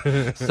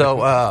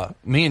 So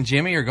me and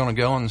Jimmy are going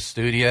to go in the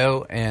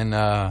studio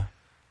and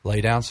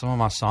lay down some of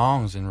my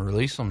songs and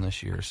release them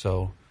this year.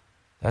 So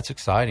that's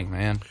exciting,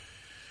 man.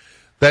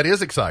 That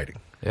is exciting.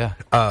 Yeah.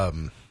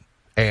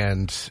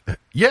 And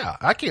yeah,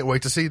 I can't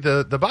wait to see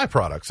the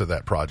byproducts of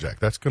that project.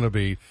 That's going to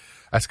be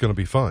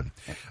fun.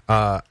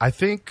 I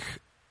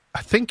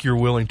think you're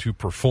willing to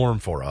perform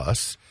for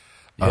us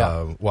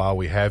while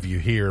we have you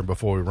here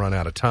before we run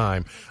out of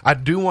time. I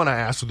do want to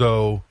ask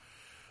though,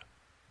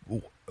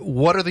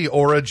 what are the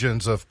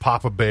origins of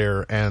Papa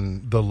Bear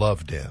and the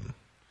Love Den?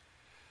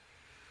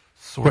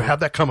 So How'd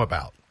that come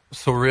about?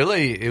 So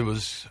really, it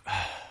was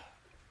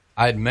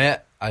I'd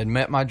met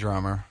my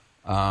drummer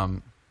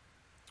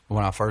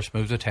when I first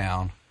moved to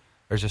town.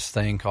 There's this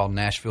thing called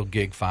Nashville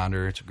Gig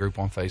Finder. It's a group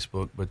on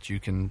Facebook, but you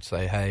can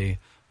say, "Hey,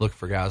 look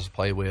for guys to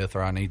play with,"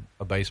 or "I need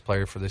a bass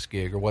player for this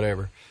gig," or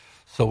whatever.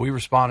 So we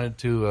responded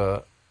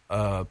to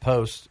a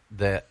post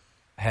that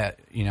had,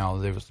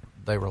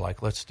 they were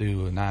like, "Let's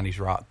do a 90s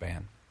rock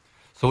band."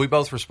 So we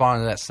both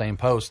responded to that same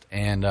post,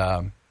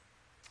 and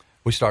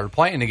we started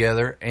playing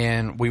together,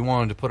 and we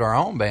wanted to put our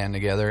own band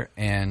together,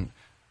 and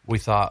we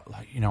thought,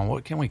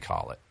 what can we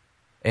call it?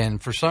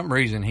 And for some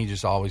reason, he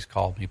just always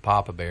called me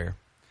Papa Bear.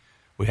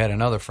 We had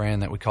another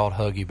friend that we called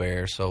Huggy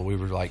Bear, so we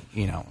were like,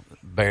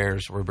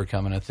 bears were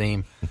becoming a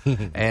theme.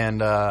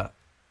 And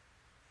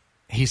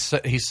he's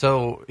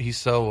so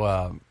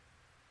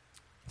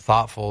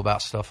thoughtful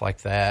about stuff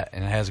like that,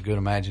 and has a good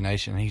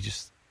imagination. He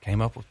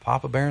came up with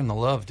Papa Bear and the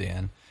Love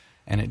Den,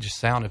 and it just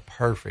sounded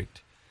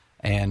perfect.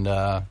 And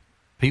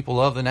people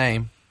love the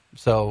name.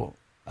 So,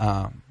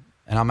 and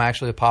I'm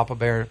actually a Papa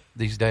Bear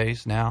these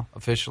days now,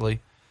 officially,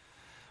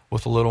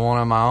 with a little one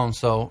of my own.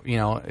 So,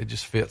 it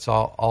just fits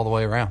all the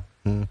way around.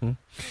 Mm-hmm.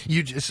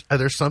 You just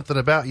there's something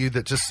about you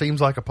that just seems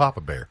like a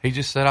Papa Bear. He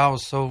just said I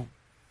was so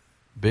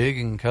big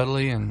and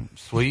cuddly and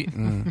sweet,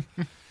 and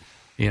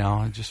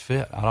it just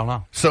fit. I don't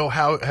know. So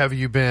how have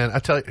you been? I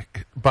tell you.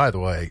 By the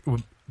way,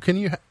 can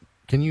you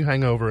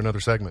hang over another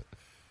segment?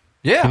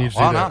 Yeah, Can you just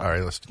why do that? not? All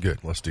right,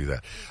 let's do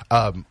that.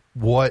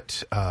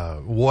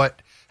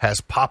 What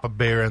has Papa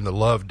Bear and the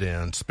Love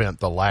Den spent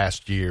the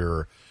last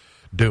year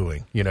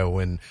doing?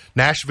 When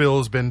Nashville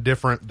has been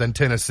different than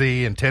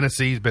Tennessee, and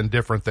Tennessee's been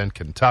different than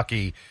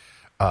Kentucky.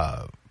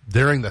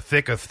 During the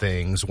thick of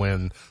things,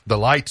 when the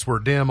lights were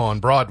dim on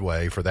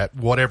Broadway for that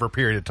whatever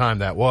period of time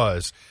that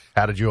was,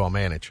 how did you all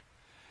manage?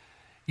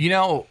 We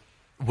all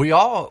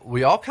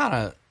kind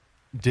of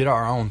did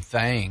our own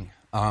thing.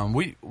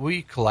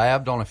 We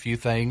collabed on a few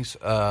things.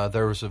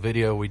 There was a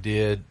video we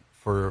did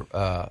for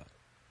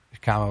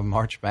kind of a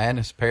March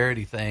Madness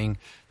parody thing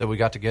that we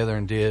got together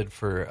and did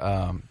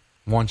for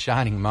One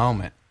Shining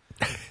Moment,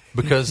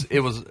 because it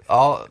was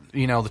all,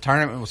 the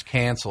tournament was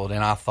canceled,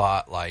 and I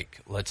thought, like,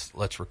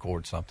 let's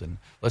record something.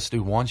 Let's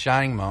do One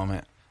Shining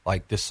Moment.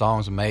 Like, this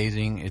song's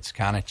amazing. It's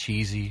kind of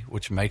cheesy,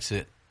 which makes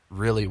it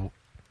really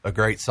a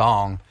great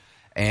song.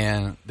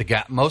 And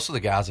most of the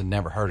guys had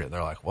never heard it.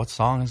 They're like, "What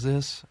song is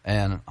this?"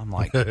 And I'm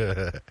like,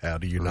 How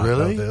do you not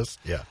Really? know this?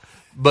 Yeah,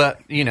 but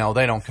they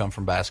don't come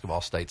from basketball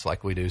states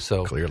like we do.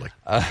 So clearly.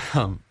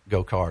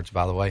 Go Cards,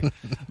 by the way.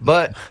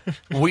 But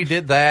we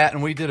did that,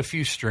 and we did a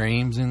few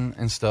streams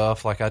and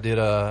stuff. Like, I did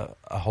a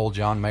whole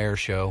John Mayer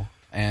show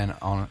and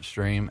on a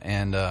stream,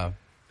 and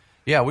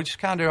we just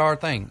kind of did our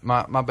thing.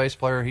 My bass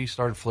player, he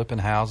started flipping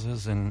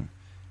houses, and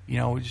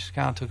we just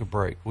kind of took a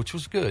break, which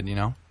was good.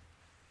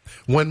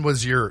 When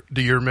was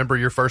do you remember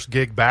your first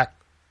gig back?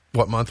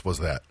 What month was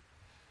that?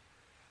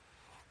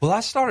 Well, I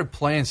started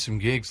playing some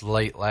gigs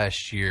late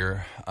last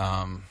year.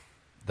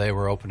 They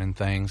were opening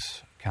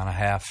things kind of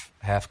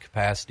half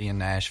capacity in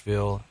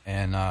Nashville,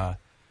 and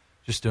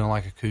just doing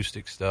like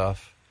acoustic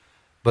stuff.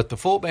 But the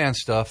full band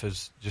stuff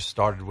has just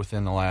started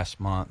within the last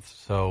month.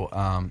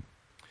 So,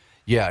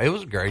 it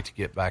was great to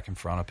get back in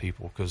front of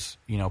people, because,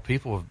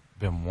 people have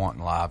been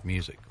wanting live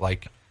music.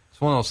 Like, it's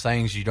one of those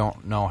things you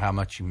don't know how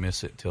much you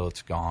miss it till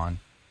it's gone,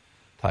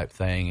 type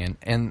thing.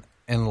 And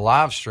the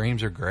live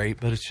streams are great,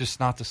 but it's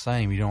just not the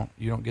same. You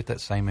don't get that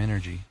same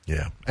energy.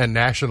 Yeah, and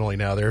nationally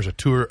now there's a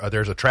tour.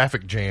 There's a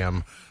traffic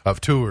jam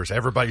of tours.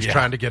 Everybody's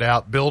trying to get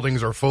out.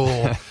 Buildings are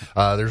full.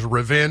 There's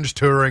revenge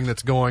touring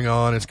that's going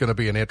on. It's going to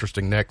be an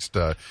interesting next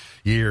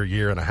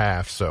year and a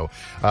half. So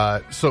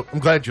I'm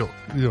glad you'll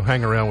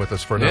hang around with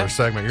us for another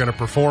segment. You're going to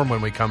perform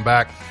when we come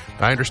back.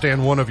 I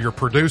understand one of your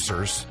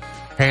producers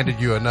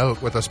handed you a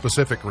note with a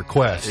specific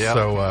request. Yep.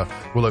 So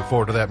we'll look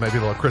forward to that. Maybe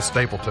a little Chris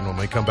Stapleton when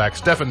we come back.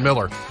 Stephen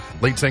Miller,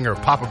 lead singer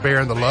of Papa Bear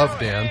and the Love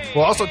Den.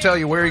 We'll also tell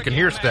you where you can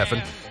hear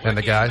Stephen and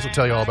the guys. We'll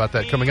tell you all about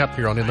that coming up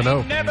here on In the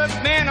Know. Never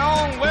been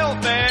on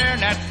welfare,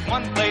 and that's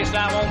one place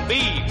I won't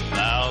be.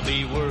 I'll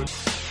be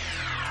worth.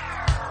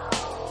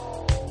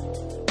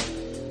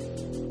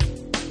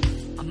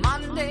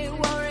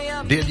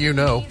 Did you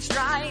know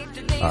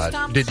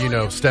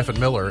Stephen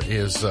Miller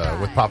is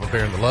with Papa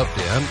Bear and the Love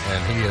Den,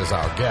 and he is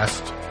our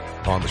guest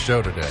on the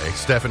show today.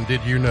 Stephen,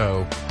 did you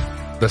know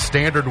the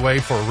standard way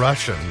for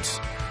Russians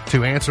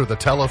to answer the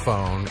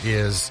telephone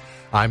is,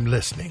 "I'm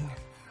listening.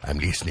 I'm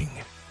listening."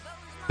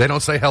 They don't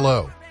say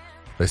hello.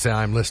 They say,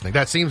 "I'm listening."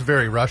 That seems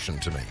very Russian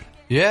to me.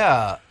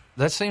 Yeah,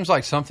 that seems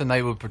like something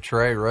they would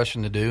portray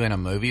Russian to do in a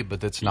movie,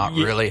 but that's not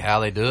really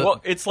how they do it.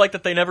 Well, it's like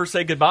that they never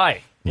say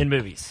goodbye in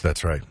movies.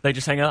 That's right. They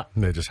just hang up.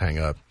 They just hang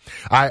up.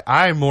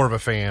 I'm more of a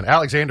fan.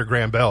 Alexander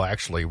Graham Bell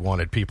actually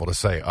wanted people to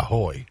say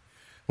ahoy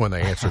when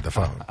they answered the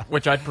phone.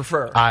 Which I'd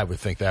prefer. I would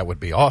think that would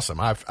be awesome.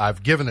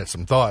 I've given it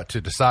some thought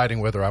to deciding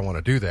whether I want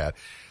to do that.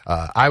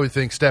 I would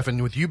think,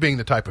 Stephen, with you being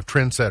the type of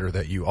trendsetter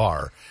that you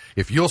are,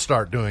 if you'll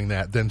start doing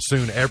that, then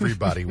soon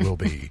everybody will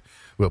be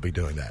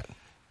doing that.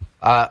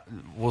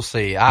 We'll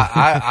see.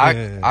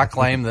 I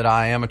claim that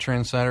I am a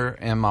trendsetter,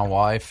 and my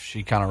wife,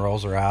 she kind of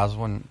rolls her eyes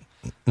when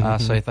I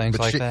say things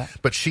like that.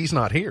 But she's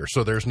not here,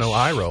 so there's no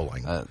eye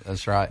rolling.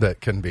 That's right. That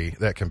can be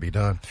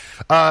done.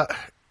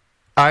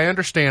 I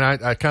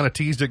understand. I kind of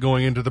teased it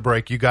going into the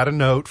break. You got a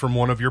note from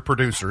one of your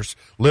producers,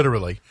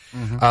 literally,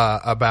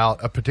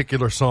 about a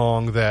particular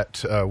song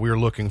that we're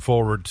looking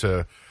forward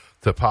to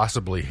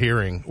possibly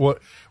hearing. What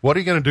are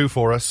you going to do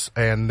for us?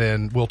 And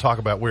then we'll talk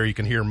about where you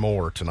can hear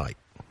more tonight.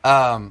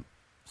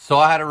 So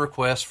I had a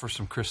request for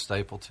some Chris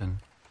Stapleton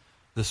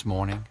this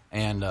morning,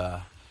 and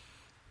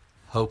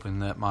hoping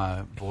that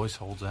my voice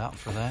holds out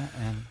for that.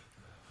 And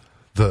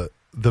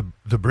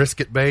the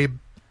Brisket Babe.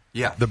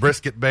 Yeah. The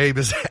Brisket Babe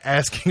is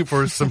asking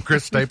for some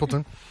Chris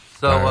Stapleton.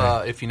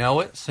 So if you know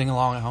it, sing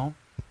along at home.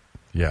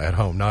 Yeah, at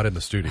home, not in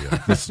the studio.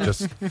 It's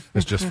just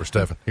for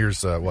Stephen.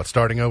 Here's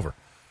Starting Over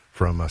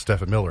from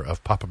Stephen Miller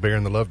of Papa Bear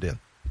and the Love Den.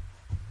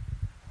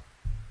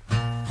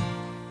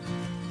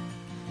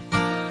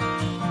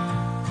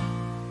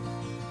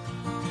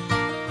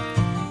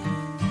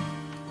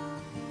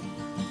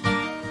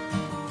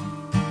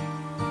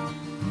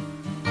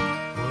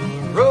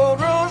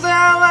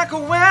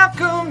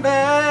 welcome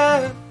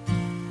back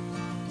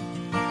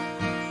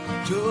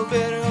to a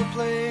better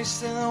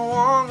place than the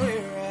one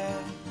we're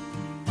at.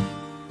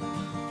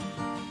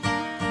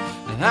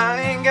 And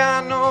I ain't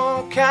got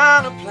no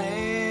kind of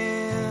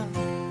plan,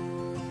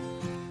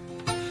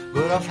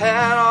 but I've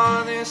had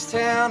all this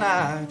town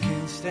I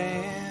can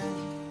stand.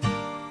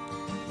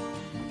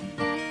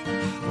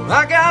 Well,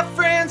 I got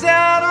friends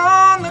out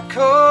on the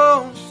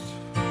coast.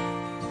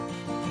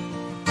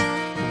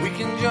 We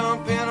can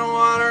jump in the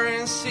water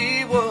and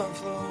see what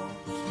flows.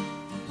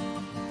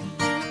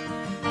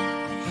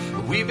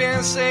 We've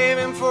been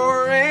saving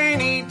for a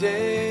rainy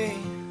day.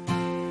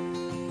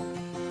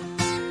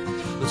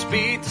 Let's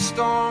beat the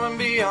storm and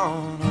be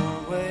on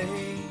our way.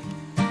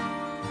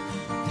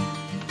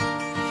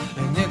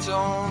 And it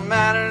don't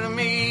matter to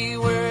me,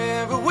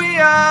 wherever we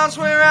are's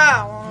where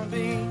I wanna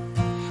be.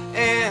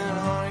 And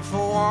honey,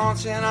 for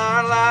once in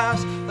our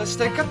lives, let's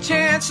take our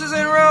chances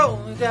and roll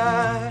the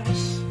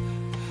dice.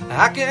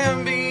 I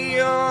can be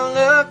your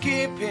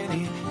lucky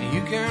penny, and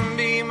you can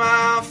be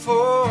my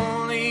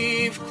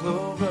four-leaf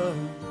clover,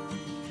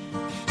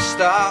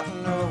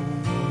 starting over.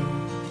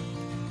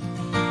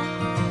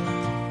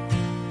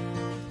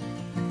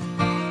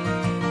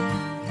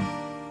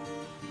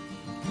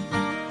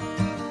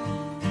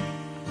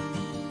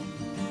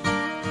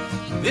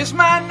 This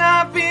might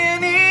not be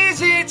an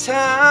easy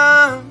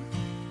time.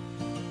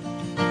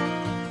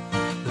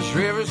 There's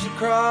rivers to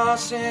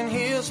cross and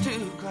hills to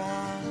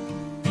climb.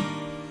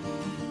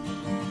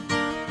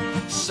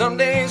 Some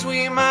days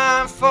we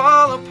might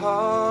fall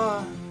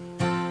apart.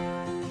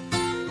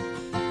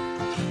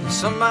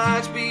 Some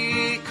nights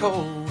be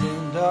cold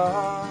and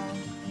dark.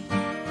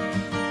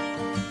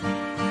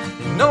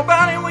 And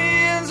nobody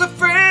wins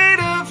afraid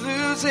of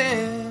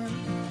losing.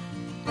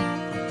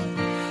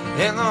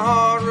 And the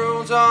hard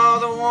roads are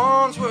the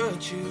ones we're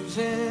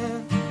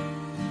choosing.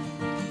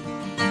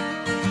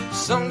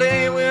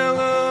 Someday we'll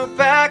look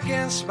back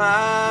and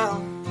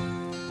smile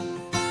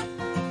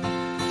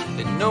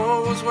and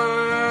know it was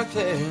worth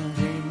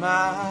every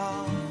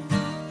mile.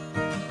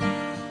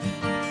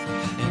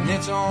 And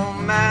it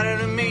don't matter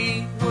to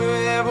me,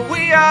 wherever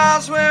we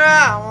are's where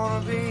I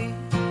wanna be.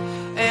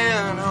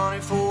 And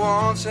honey, for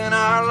once in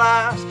our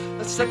lives,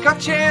 let's take our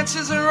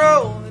chances and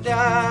roll the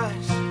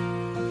dice.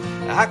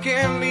 I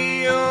can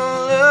be your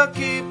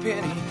lucky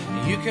penny,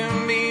 you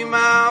can be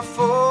my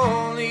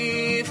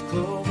four-leaf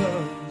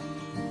clover,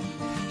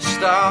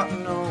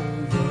 starting over,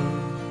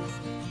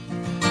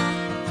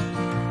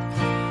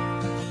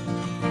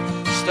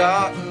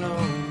 starting over.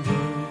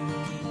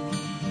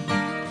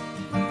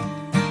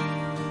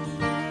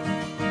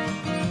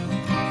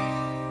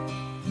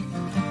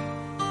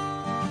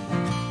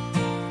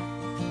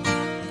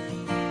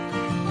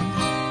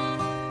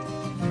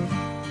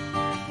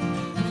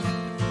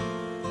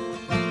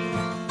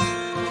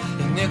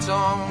 It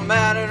don't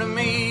matter to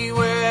me,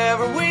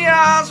 wherever we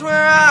are's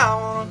where I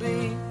wanna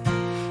be.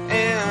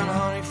 And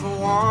honey, for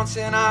once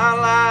in our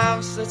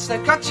lives, let's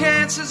take our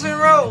chances and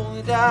roll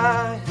the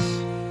dice.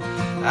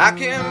 I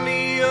can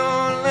be your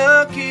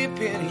lucky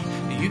penny,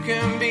 you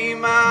can be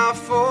my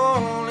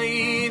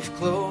four-leaf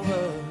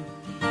clover,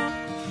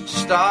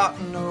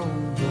 starting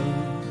over,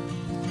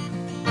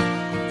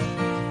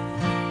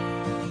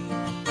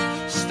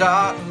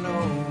 starting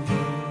over.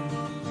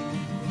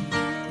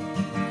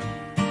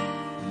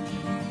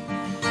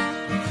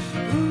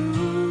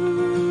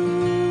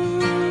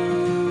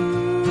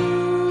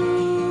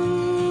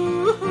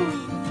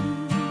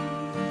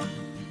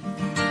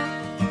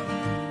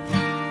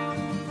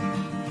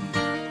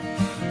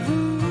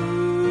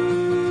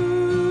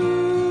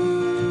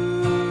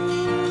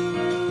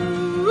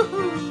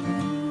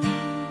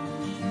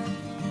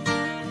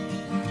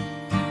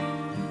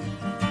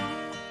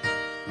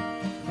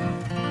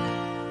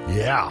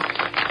 Yeah.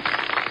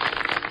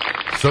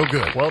 So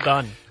good. Well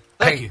done.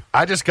 Thank you.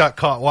 I just got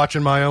caught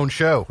watching my own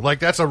show. Like,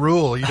 that's a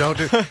rule. You don't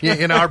do,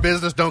 in our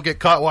business, don't get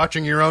caught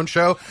watching your own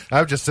show.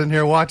 I was just sitting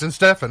here watching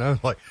Steph, and I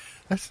was like,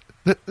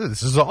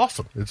 this is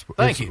awesome. It's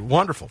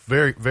wonderful.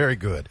 Very, very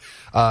good.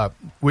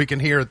 We can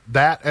hear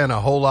that and a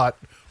whole lot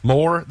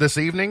more this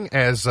evening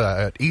as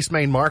at East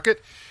Main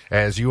Market,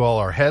 as you all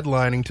are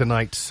headlining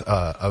tonight's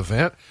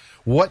event.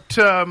 What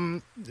are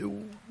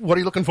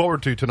you looking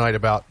forward to tonight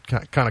about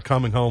kind of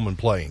coming home and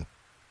playing?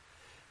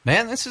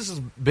 Man, this has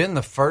been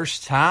the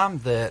first time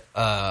that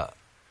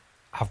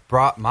I've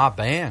brought my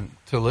band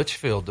to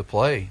Litchfield to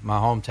play, my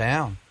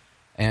hometown.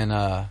 And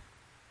I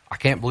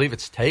can't believe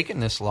it's taken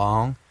this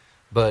long,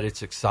 but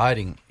it's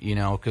exciting, you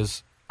know,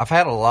 because I've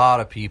had a lot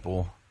of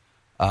people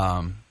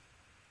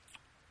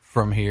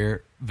from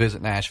here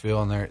visit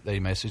Nashville, and they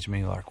message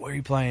me like, where are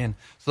you playing?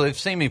 So they've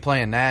seen me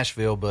play in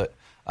Nashville, but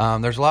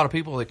there's a lot of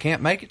people that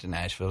can't make it to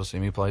Nashville to see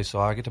me play, so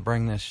I get to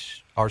bring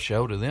our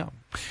show to them.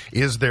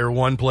 Is there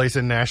one place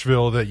in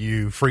Nashville that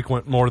you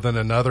frequent more than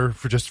another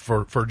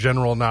for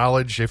general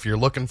knowledge? If you're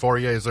looking for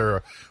you, is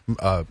there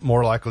a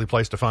more likely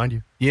place to find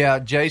you? Yeah,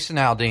 Jason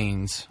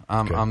Aldean's.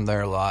 Okay. I'm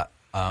there a lot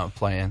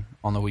playing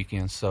on the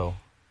weekends, so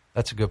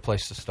that's a good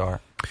place to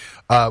start.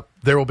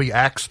 There will be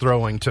axe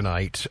throwing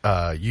tonight.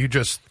 You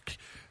just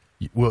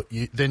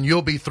then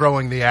you'll be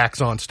throwing the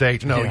axe on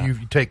stage. No, Yeah. you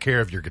take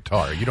care of your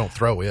guitar. You don't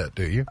throw it,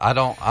 do you? I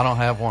don't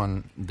have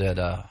one that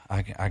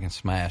I can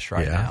smash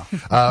right now.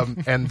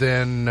 And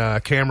then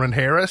Cameron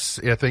Harris,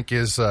 I think,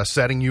 is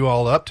setting you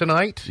all up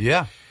tonight.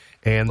 Yeah.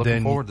 And Looking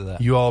then forward to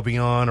that. you all be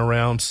on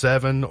around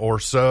 7 or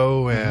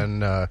so,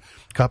 and a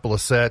couple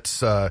of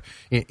sets.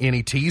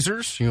 Any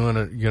teasers? You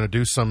gonna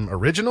do some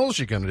originals?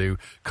 You gonna do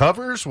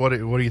covers? What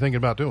are you thinking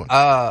about doing?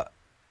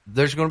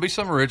 There's going to be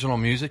some original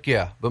music,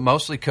 yeah, but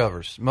mostly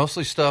covers.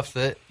 Mostly stuff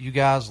that you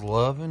guys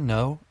love and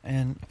know,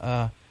 and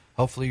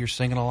hopefully you're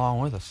singing along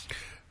with us.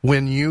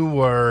 When you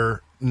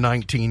were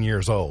 19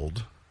 years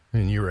old,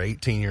 and you were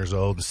 18 years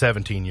old,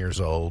 17 years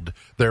old,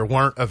 there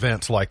weren't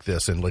events like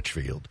this in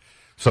Litchfield.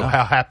 So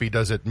how happy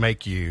does it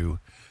make you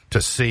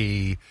to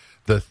see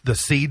the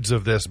seeds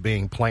of this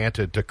being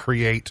planted to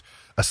create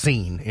a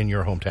scene in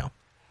your hometown?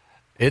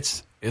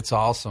 It's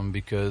awesome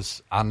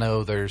because I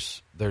know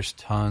there's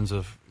tons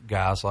of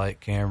guys like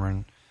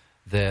Cameron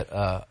that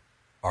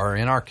are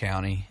in our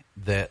county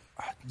that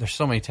there's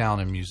so many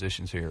talented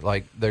musicians here.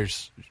 Like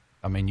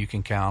you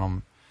can count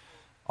them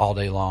all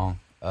day long.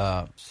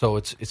 So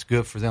it's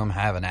good for them to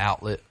have an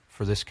outlet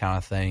for this kind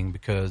of thing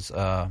because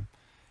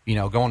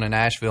going to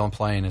Nashville and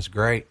playing is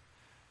great,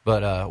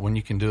 but when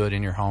you can do it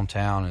in your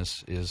hometown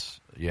is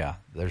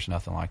there's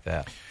nothing like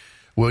that.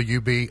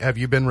 Have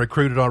you been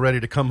recruited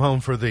already to come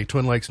home for the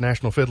Twin Lakes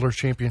National Fiddlers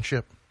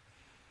Championship?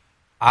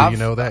 Do you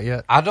know that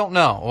yet? I don't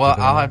know. Well,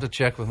 I'll have to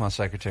check with my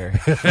secretary.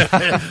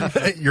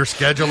 Your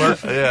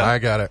scheduler? Yeah. I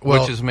got it.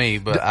 Well, which is me,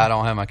 but I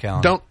don't have my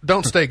calendar.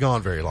 Don't stay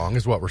gone very long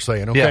is what we're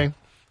saying, okay? Yeah.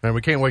 And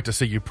we can't wait to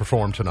see you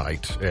perform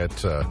tonight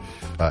at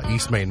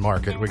East Main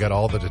Market. We got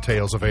all the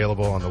details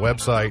available on the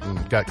website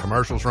and got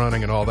commercials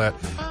running and all that.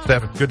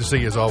 Stephen, good to see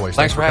you as always.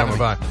 Thanks for coming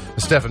having by.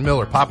 Stephen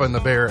Miller, Papa and the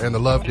Bear and the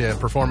Love Den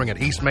performing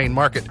at East Main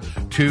Market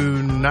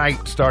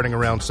tonight starting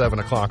around 7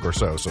 o'clock or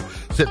so. So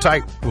sit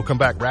tight. We'll come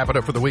back, wrap it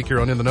up for the week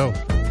here on In the Know.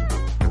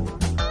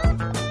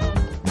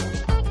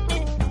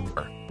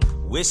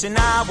 Wishing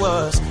I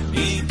was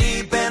knee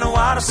deep in the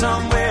water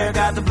somewhere.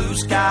 Got the blue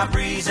sky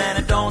breeze and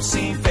it don't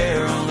seem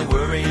fair. Only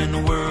worry in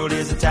the world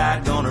is the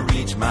tide gonna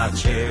reach my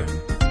chair.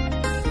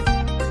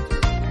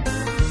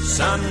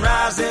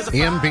 Sunrise is a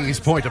MB's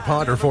Point to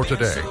Ponder for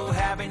today.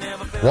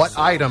 What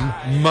item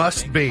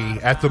must be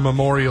at the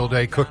Memorial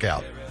Day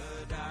cookout?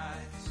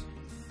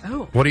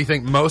 Oh. What do you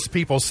think most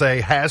people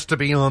say has to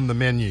be on the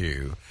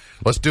menu?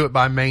 Let's do it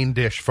by main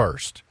dish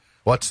first.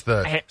 What's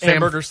the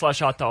hamburger /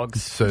 hot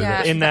dogs? So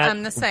Yeah, in that-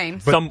 I'm the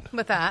same Some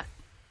with that.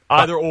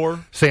 either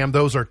or. Sam,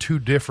 those are two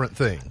different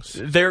things.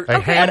 They're A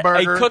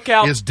hamburger a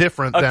cookout is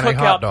different than a cookout,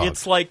 hot dog.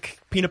 It's like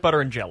peanut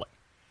butter and jelly.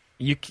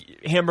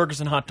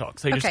 Hamburgers and hot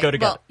dogs. They just go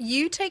together. Well,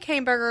 you take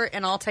hamburger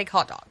and I'll take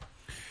hot dog.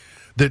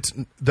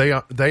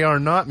 They are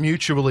not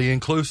mutually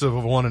inclusive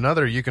of one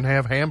another. You can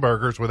have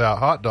hamburgers without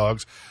hot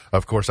dogs.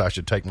 Of course, I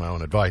should take my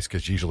own advice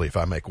because usually if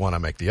I make one, I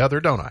make the other,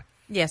 don't I?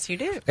 Yes, you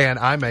do. And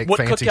I make what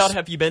fancy, cookout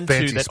have you been to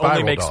fancy that only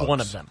spiral makes dogs. one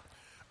of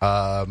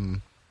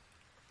them?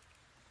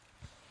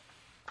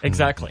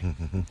 Exactly.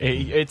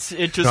 It just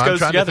I'm goes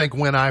trying together. to think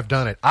when I've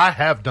done it. I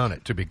have done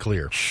it, to be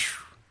clear.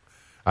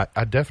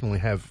 I definitely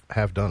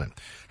have done it.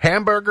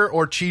 Hamburger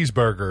or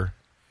cheeseburger?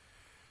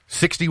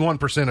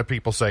 61% of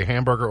people say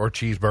hamburger or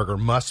cheeseburger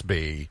must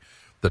be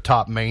the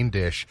top main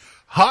dish.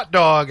 Hot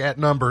dog at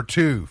number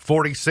 2,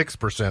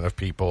 46% of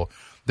people.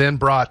 Then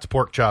brats,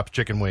 pork chops,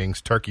 chicken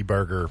wings, turkey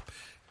burger.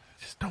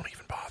 Just don't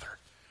even bother.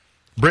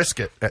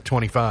 Brisket at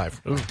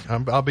 25.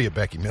 I'll be a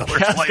Becky Miller.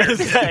 I was gonna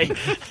say,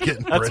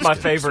 Getting that's my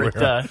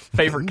brisket,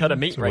 favorite cut of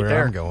meat right where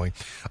there. I'm going.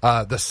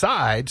 The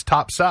sides,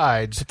 top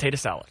sides. Potato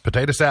salad.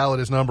 Potato salad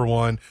is number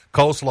 1.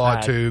 Coleslaw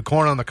at 2.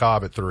 Corn on the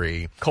cob at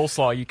 3.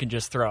 Coleslaw you can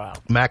just throw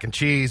out. Mac and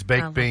cheese,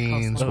 baked love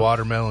beans, coleslaw.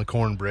 watermelon,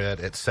 cornbread,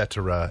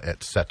 etc.,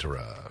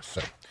 etc.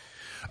 So,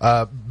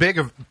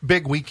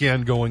 big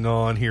weekend going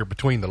on here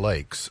between the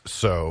lakes.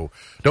 So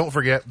don't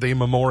forget the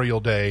Memorial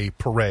Day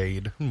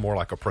parade, more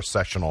like a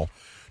processional,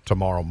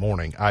 tomorrow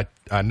morning.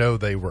 I know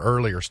they were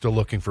earlier still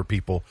looking for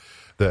people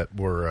that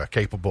were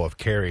capable of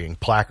carrying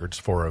placards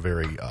for a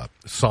very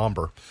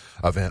somber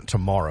event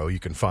tomorrow. You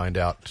can find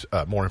out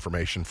more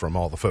information from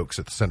all the folks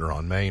at the Center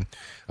on Main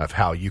of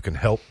how you can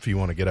help if you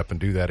want to get up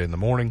and do that in the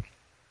morning.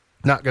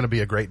 Not going to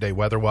be a great day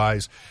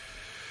weather-wise,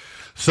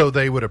 so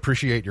they would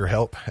appreciate your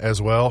help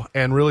as well.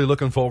 And really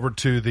looking forward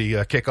to the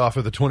kickoff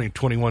of the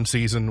 2021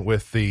 season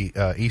with the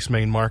East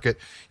Main Market.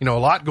 A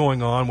lot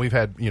going on. We've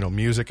had,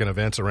 music and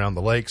events around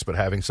the lakes, but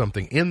having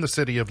something in the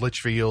city of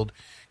Litchfield,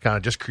 kind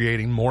of just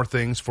creating more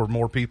things for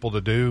more people to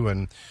do.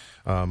 And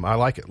I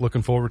like it.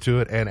 Looking forward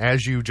to it. And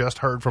as you just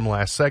heard from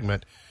last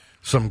segment,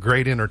 some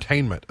great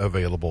entertainment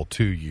available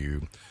to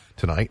you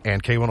tonight.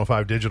 And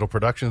K105 Digital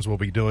Productions will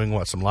be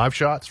doing, some live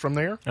shots from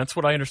there? That's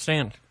what I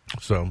understand.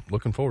 So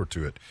looking forward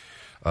to it.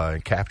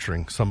 And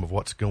capturing some of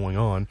what's going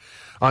on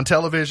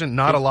television.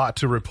 Not a lot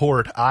to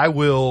report. I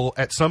will,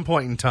 at some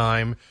point in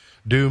time,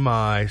 do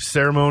my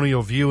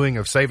ceremonial viewing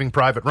of Saving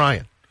Private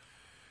Ryan.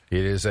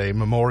 It is a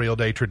Memorial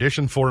Day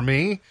tradition for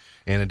me,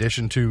 In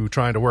addition to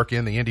trying to work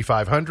in the Indy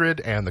 500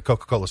 and the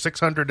Coca-Cola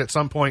 600 at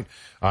some point,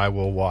 I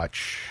will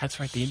watch That's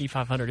right. The Indy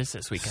 500 is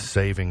this weekend.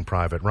 Saving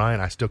Private Ryan.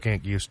 I still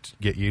can't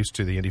get used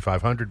to the Indy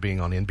 500 being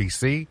on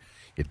NBC.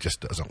 It just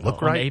doesn't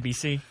look right. On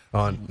ABC.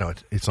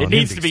 It's on It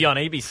needs NBC. to be on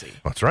ABC.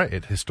 That's right.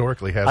 It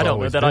historically has. I don't know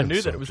always that I been,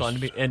 knew so that it was on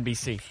just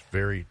NBC.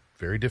 Very,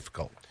 very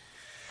difficult.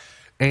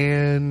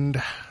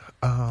 And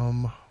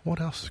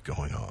what else is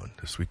going on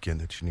this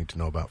weekend that you need to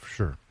know about for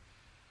sure?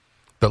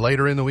 The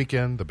later in the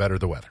weekend, the better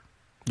the weather.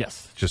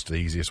 Yes. Just the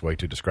easiest way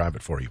to describe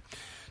it for you.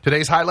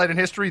 Today's highlight in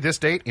history, this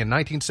date in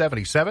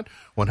 1977,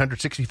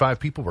 165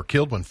 people were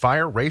killed when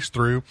fire raced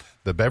through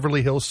the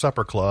Beverly Hills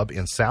Supper Club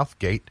in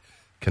Southgate,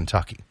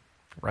 Kentucky.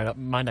 Right up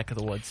my neck of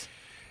the woods.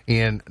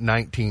 In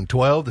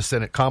 1912, the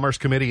Senate Commerce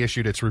Committee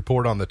issued its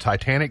report on the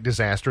Titanic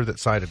disaster that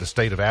cited a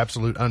state of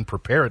absolute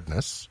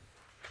unpreparedness.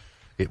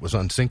 It was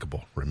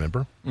unsinkable,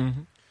 remember?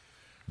 Mm-hmm.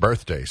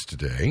 Birthdays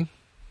today.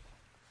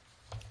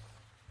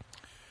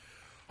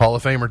 Hall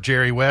of Famer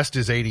Jerry West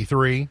is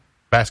 83.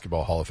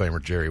 Basketball Hall of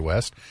Famer Jerry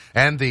West.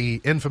 And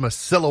the infamous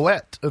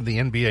silhouette of the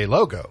NBA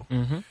logo.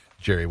 Mm-hmm.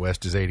 Jerry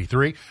West is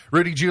 83.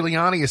 Rudy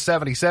Giuliani is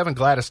 77.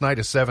 Gladys Knight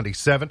is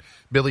 77.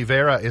 Billy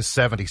Vera is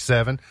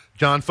 77.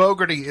 John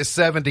Fogerty is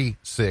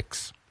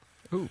 76.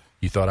 Ooh.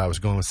 You thought I was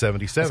going with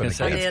 77 It's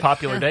again. a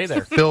popular day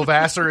there. Phil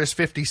Vassar is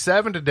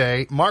 57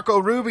 today. Marco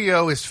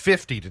Rubio is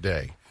 50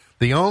 today.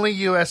 The only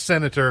U.S.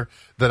 senator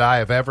that I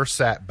have ever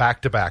sat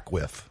back-to-back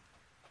with.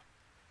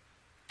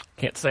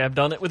 Can't say I've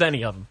done it with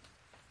any of them.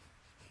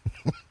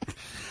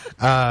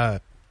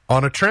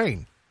 On a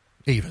train,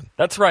 even.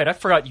 That's right. I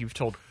forgot you've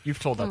told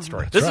that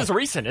story. This right. is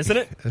recent, isn't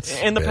it? It's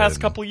In the past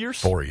been couple of years?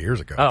 4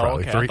 years ago, Oh,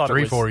 probably. okay. I thought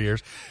it was 4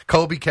 years.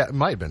 Colby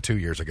might have been 2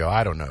 years ago.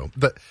 I don't know.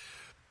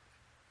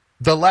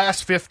 The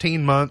last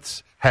 15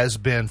 months has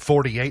been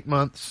 48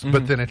 months,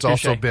 but then it's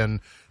also Touché.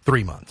 been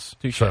 3 months.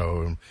 Touché.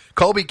 So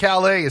Colby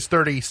Calais is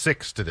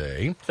 36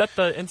 today. Is that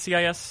the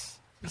NCIS?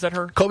 Is that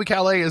her? Colby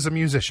Calais is a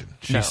musician.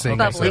 She No. sings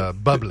Bubbly.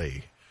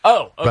 Bubbly.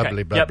 Oh, okay.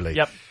 Bubbly, bubbly.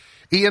 Yep.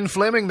 Ian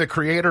Fleming, the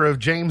creator of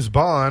James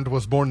Bond,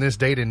 was born this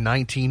date in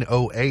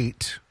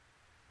 1908.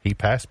 He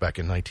passed back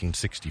in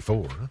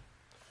 1964.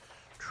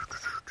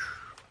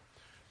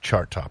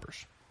 Chart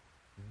toppers.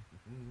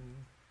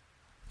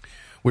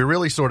 We're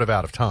really sort of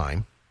out of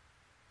time.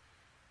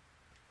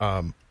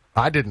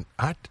 I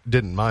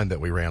didn't mind that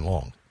we ran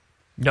long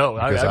No,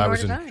 because I Nor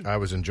did I. I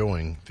was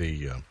enjoying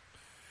the.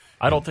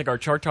 I don't think our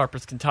chart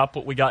toppers can top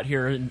what we got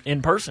here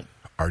in person.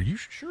 Are you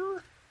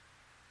sure?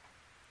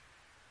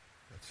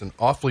 That's an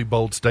awfully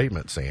bold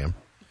statement, Sam.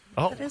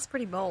 Oh, That is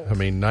pretty bold. I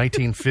mean,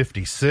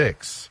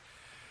 1956.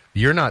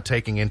 You're not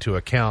taking into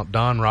account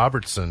Don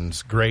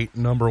Robertson's great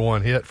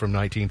 #1 hit from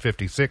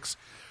 1956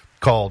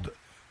 called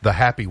The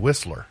Happy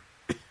Whistler.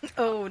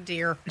 Oh,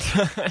 dear.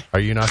 Are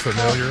you not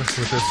familiar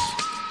with this?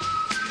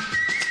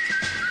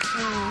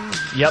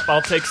 yep.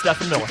 I'll take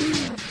Stephen Miller.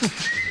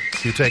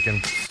 You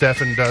taking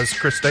Stephen does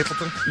Chris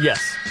Stapleton? Yes,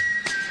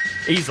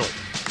 easily.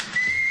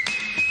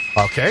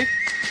 Okay.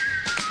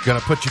 Gonna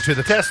put you to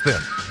the test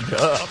then.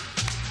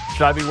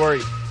 Should I be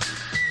worried?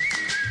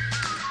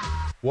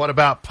 What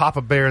about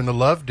Papa Bear in the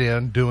Love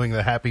Den doing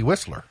The Happy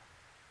Whistler?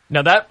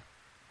 Now that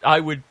I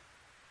would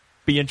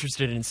be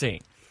interested in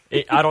seeing.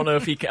 I don't know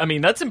if he can. I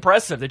mean, that's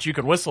impressive that you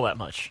can whistle that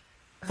much.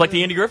 It's like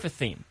the Andy Griffith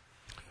theme.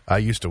 I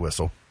used to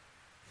whistle,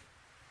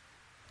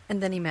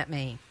 And then he met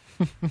me.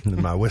 and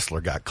my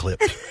whistler got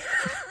clipped.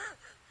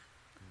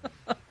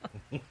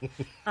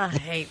 I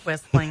hate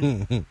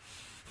whistling.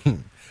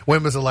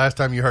 When was the last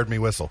time you heard me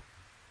whistle?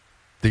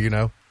 Do you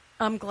know?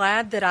 I'm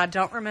glad that I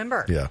don't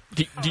remember. Yeah.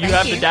 Do you Thank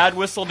have you. the dad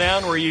whistle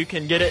down where you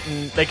can get it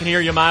and they can hear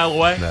you a mile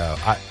away? No.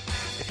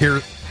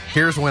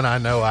 Here's when I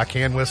know I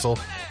can whistle.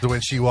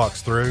 When she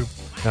walks through,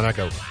 and I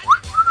go.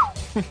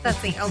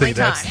 That's the only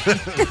that's- time.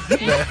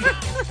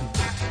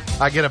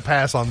 I get a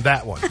pass on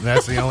that one.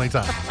 That's the only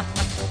time.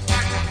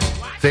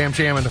 Sam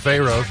Cham and the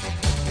Pharaohs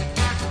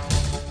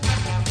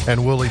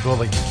and Wooly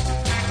Bully.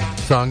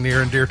 Song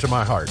near and dear to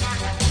my heart.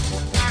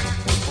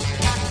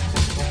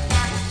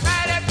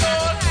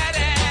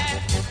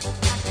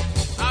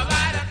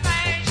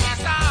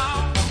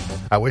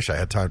 I wish I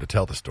had time to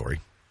tell the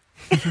story.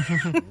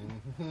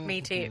 Me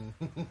too.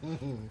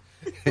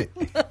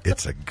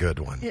 It's a good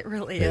one. It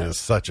really It is. is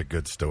such a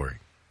good story.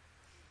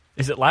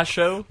 Is it last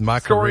show? My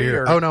story,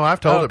 career. or- Oh, no, I've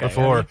told Okay, it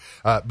before.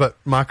 okay. But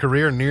my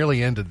career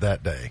nearly ended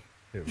that day.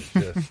 It was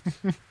just.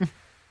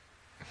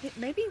 It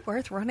may be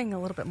worth running a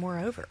little bit more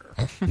over.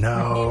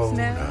 No.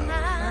 No? All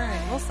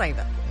right, we'll save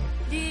it.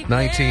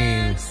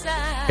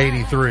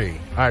 1983.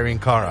 Irene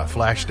Cara,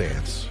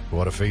 Flashdance.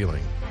 What a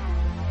feeling.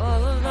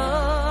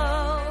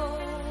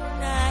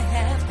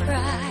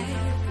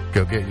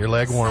 Go get your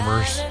leg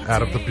warmers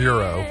out of the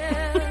bureau.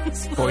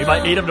 Well, we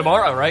might need them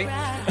tomorrow, right?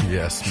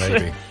 Yes,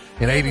 maybe.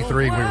 In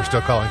 83, we were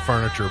still calling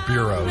furniture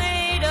bureaus.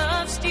 Made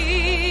of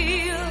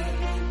steel,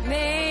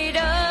 made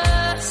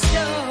of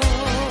stone.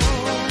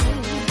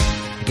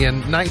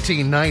 In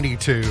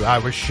 1992, I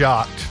was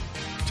shocked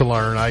to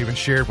learn. I even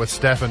shared with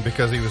Stefan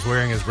because he was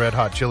wearing his Red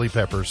Hot Chili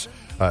Peppers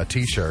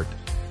T-shirt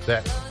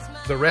that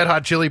The Red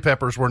Hot Chili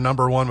Peppers were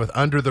number one with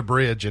Under the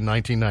Bridge in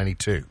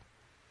 1992.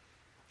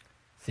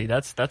 See,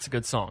 that's a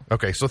good song.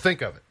 Okay, so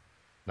think of it.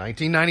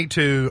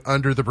 1992,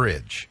 Under the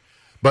Bridge.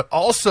 But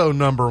also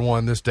number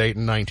one this date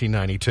in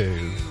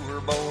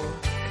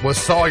 1992 was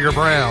Sawyer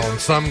Brown,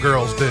 Some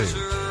Girls Do.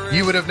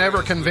 You would have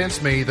never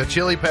convinced me that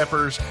Chili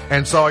Peppers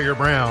and Sawyer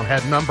Brown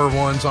had number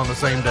ones on the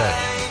same day.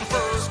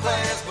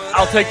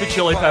 I'll take the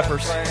Chili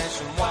Peppers.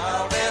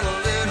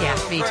 Yeah,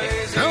 me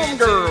too. Some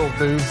Girls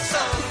Do.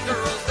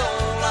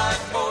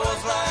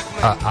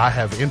 I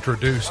have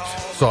introduced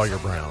Sawyer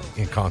Brown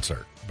in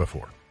concert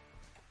before.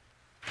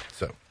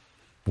 So,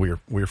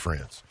 we're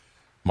friends.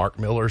 Mark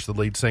Miller's the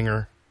lead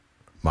singer.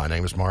 My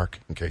name is Mark,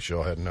 in case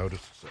y'all hadn't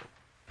noticed. So.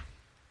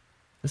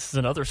 This is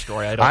another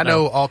story I don't I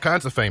know all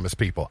kinds of famous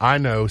people. I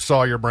know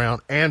Sawyer Brown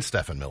and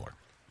Stephen Miller.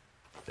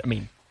 I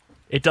mean,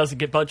 it doesn't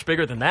get much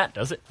bigger than that,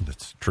 does it?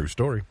 That's a true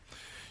story.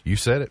 You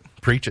said it.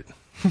 Preach it.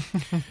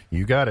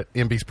 You got it.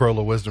 MB's Pearl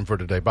of Wisdom for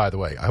today. By the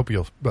way, I hope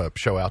you'll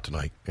show out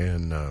tonight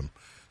and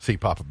see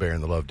Papa Bear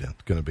in the Love Den.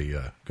 It's going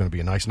to be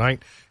a nice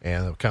night,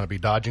 and I'll kind of be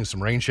dodging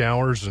some rain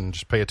showers and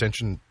just pay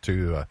attention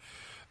to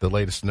the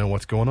latest to know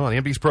what's going on.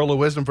 MB's Pearl of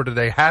Wisdom for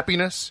today.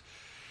 Happiness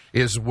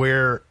is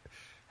where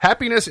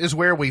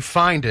we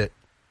find it,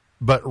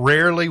 but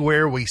rarely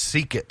where we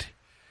seek it.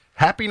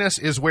 Happiness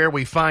is where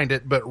we find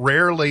it, but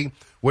rarely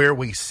where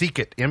we seek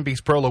it.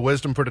 MB's Pearl of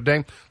Wisdom for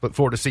today. Look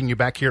forward to seeing you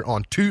back here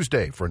on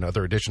Tuesday for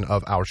another edition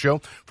of our show.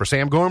 For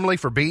Sam Gormley,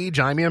 for Beej,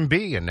 I'm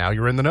MB, and now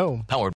you're in the know. Powered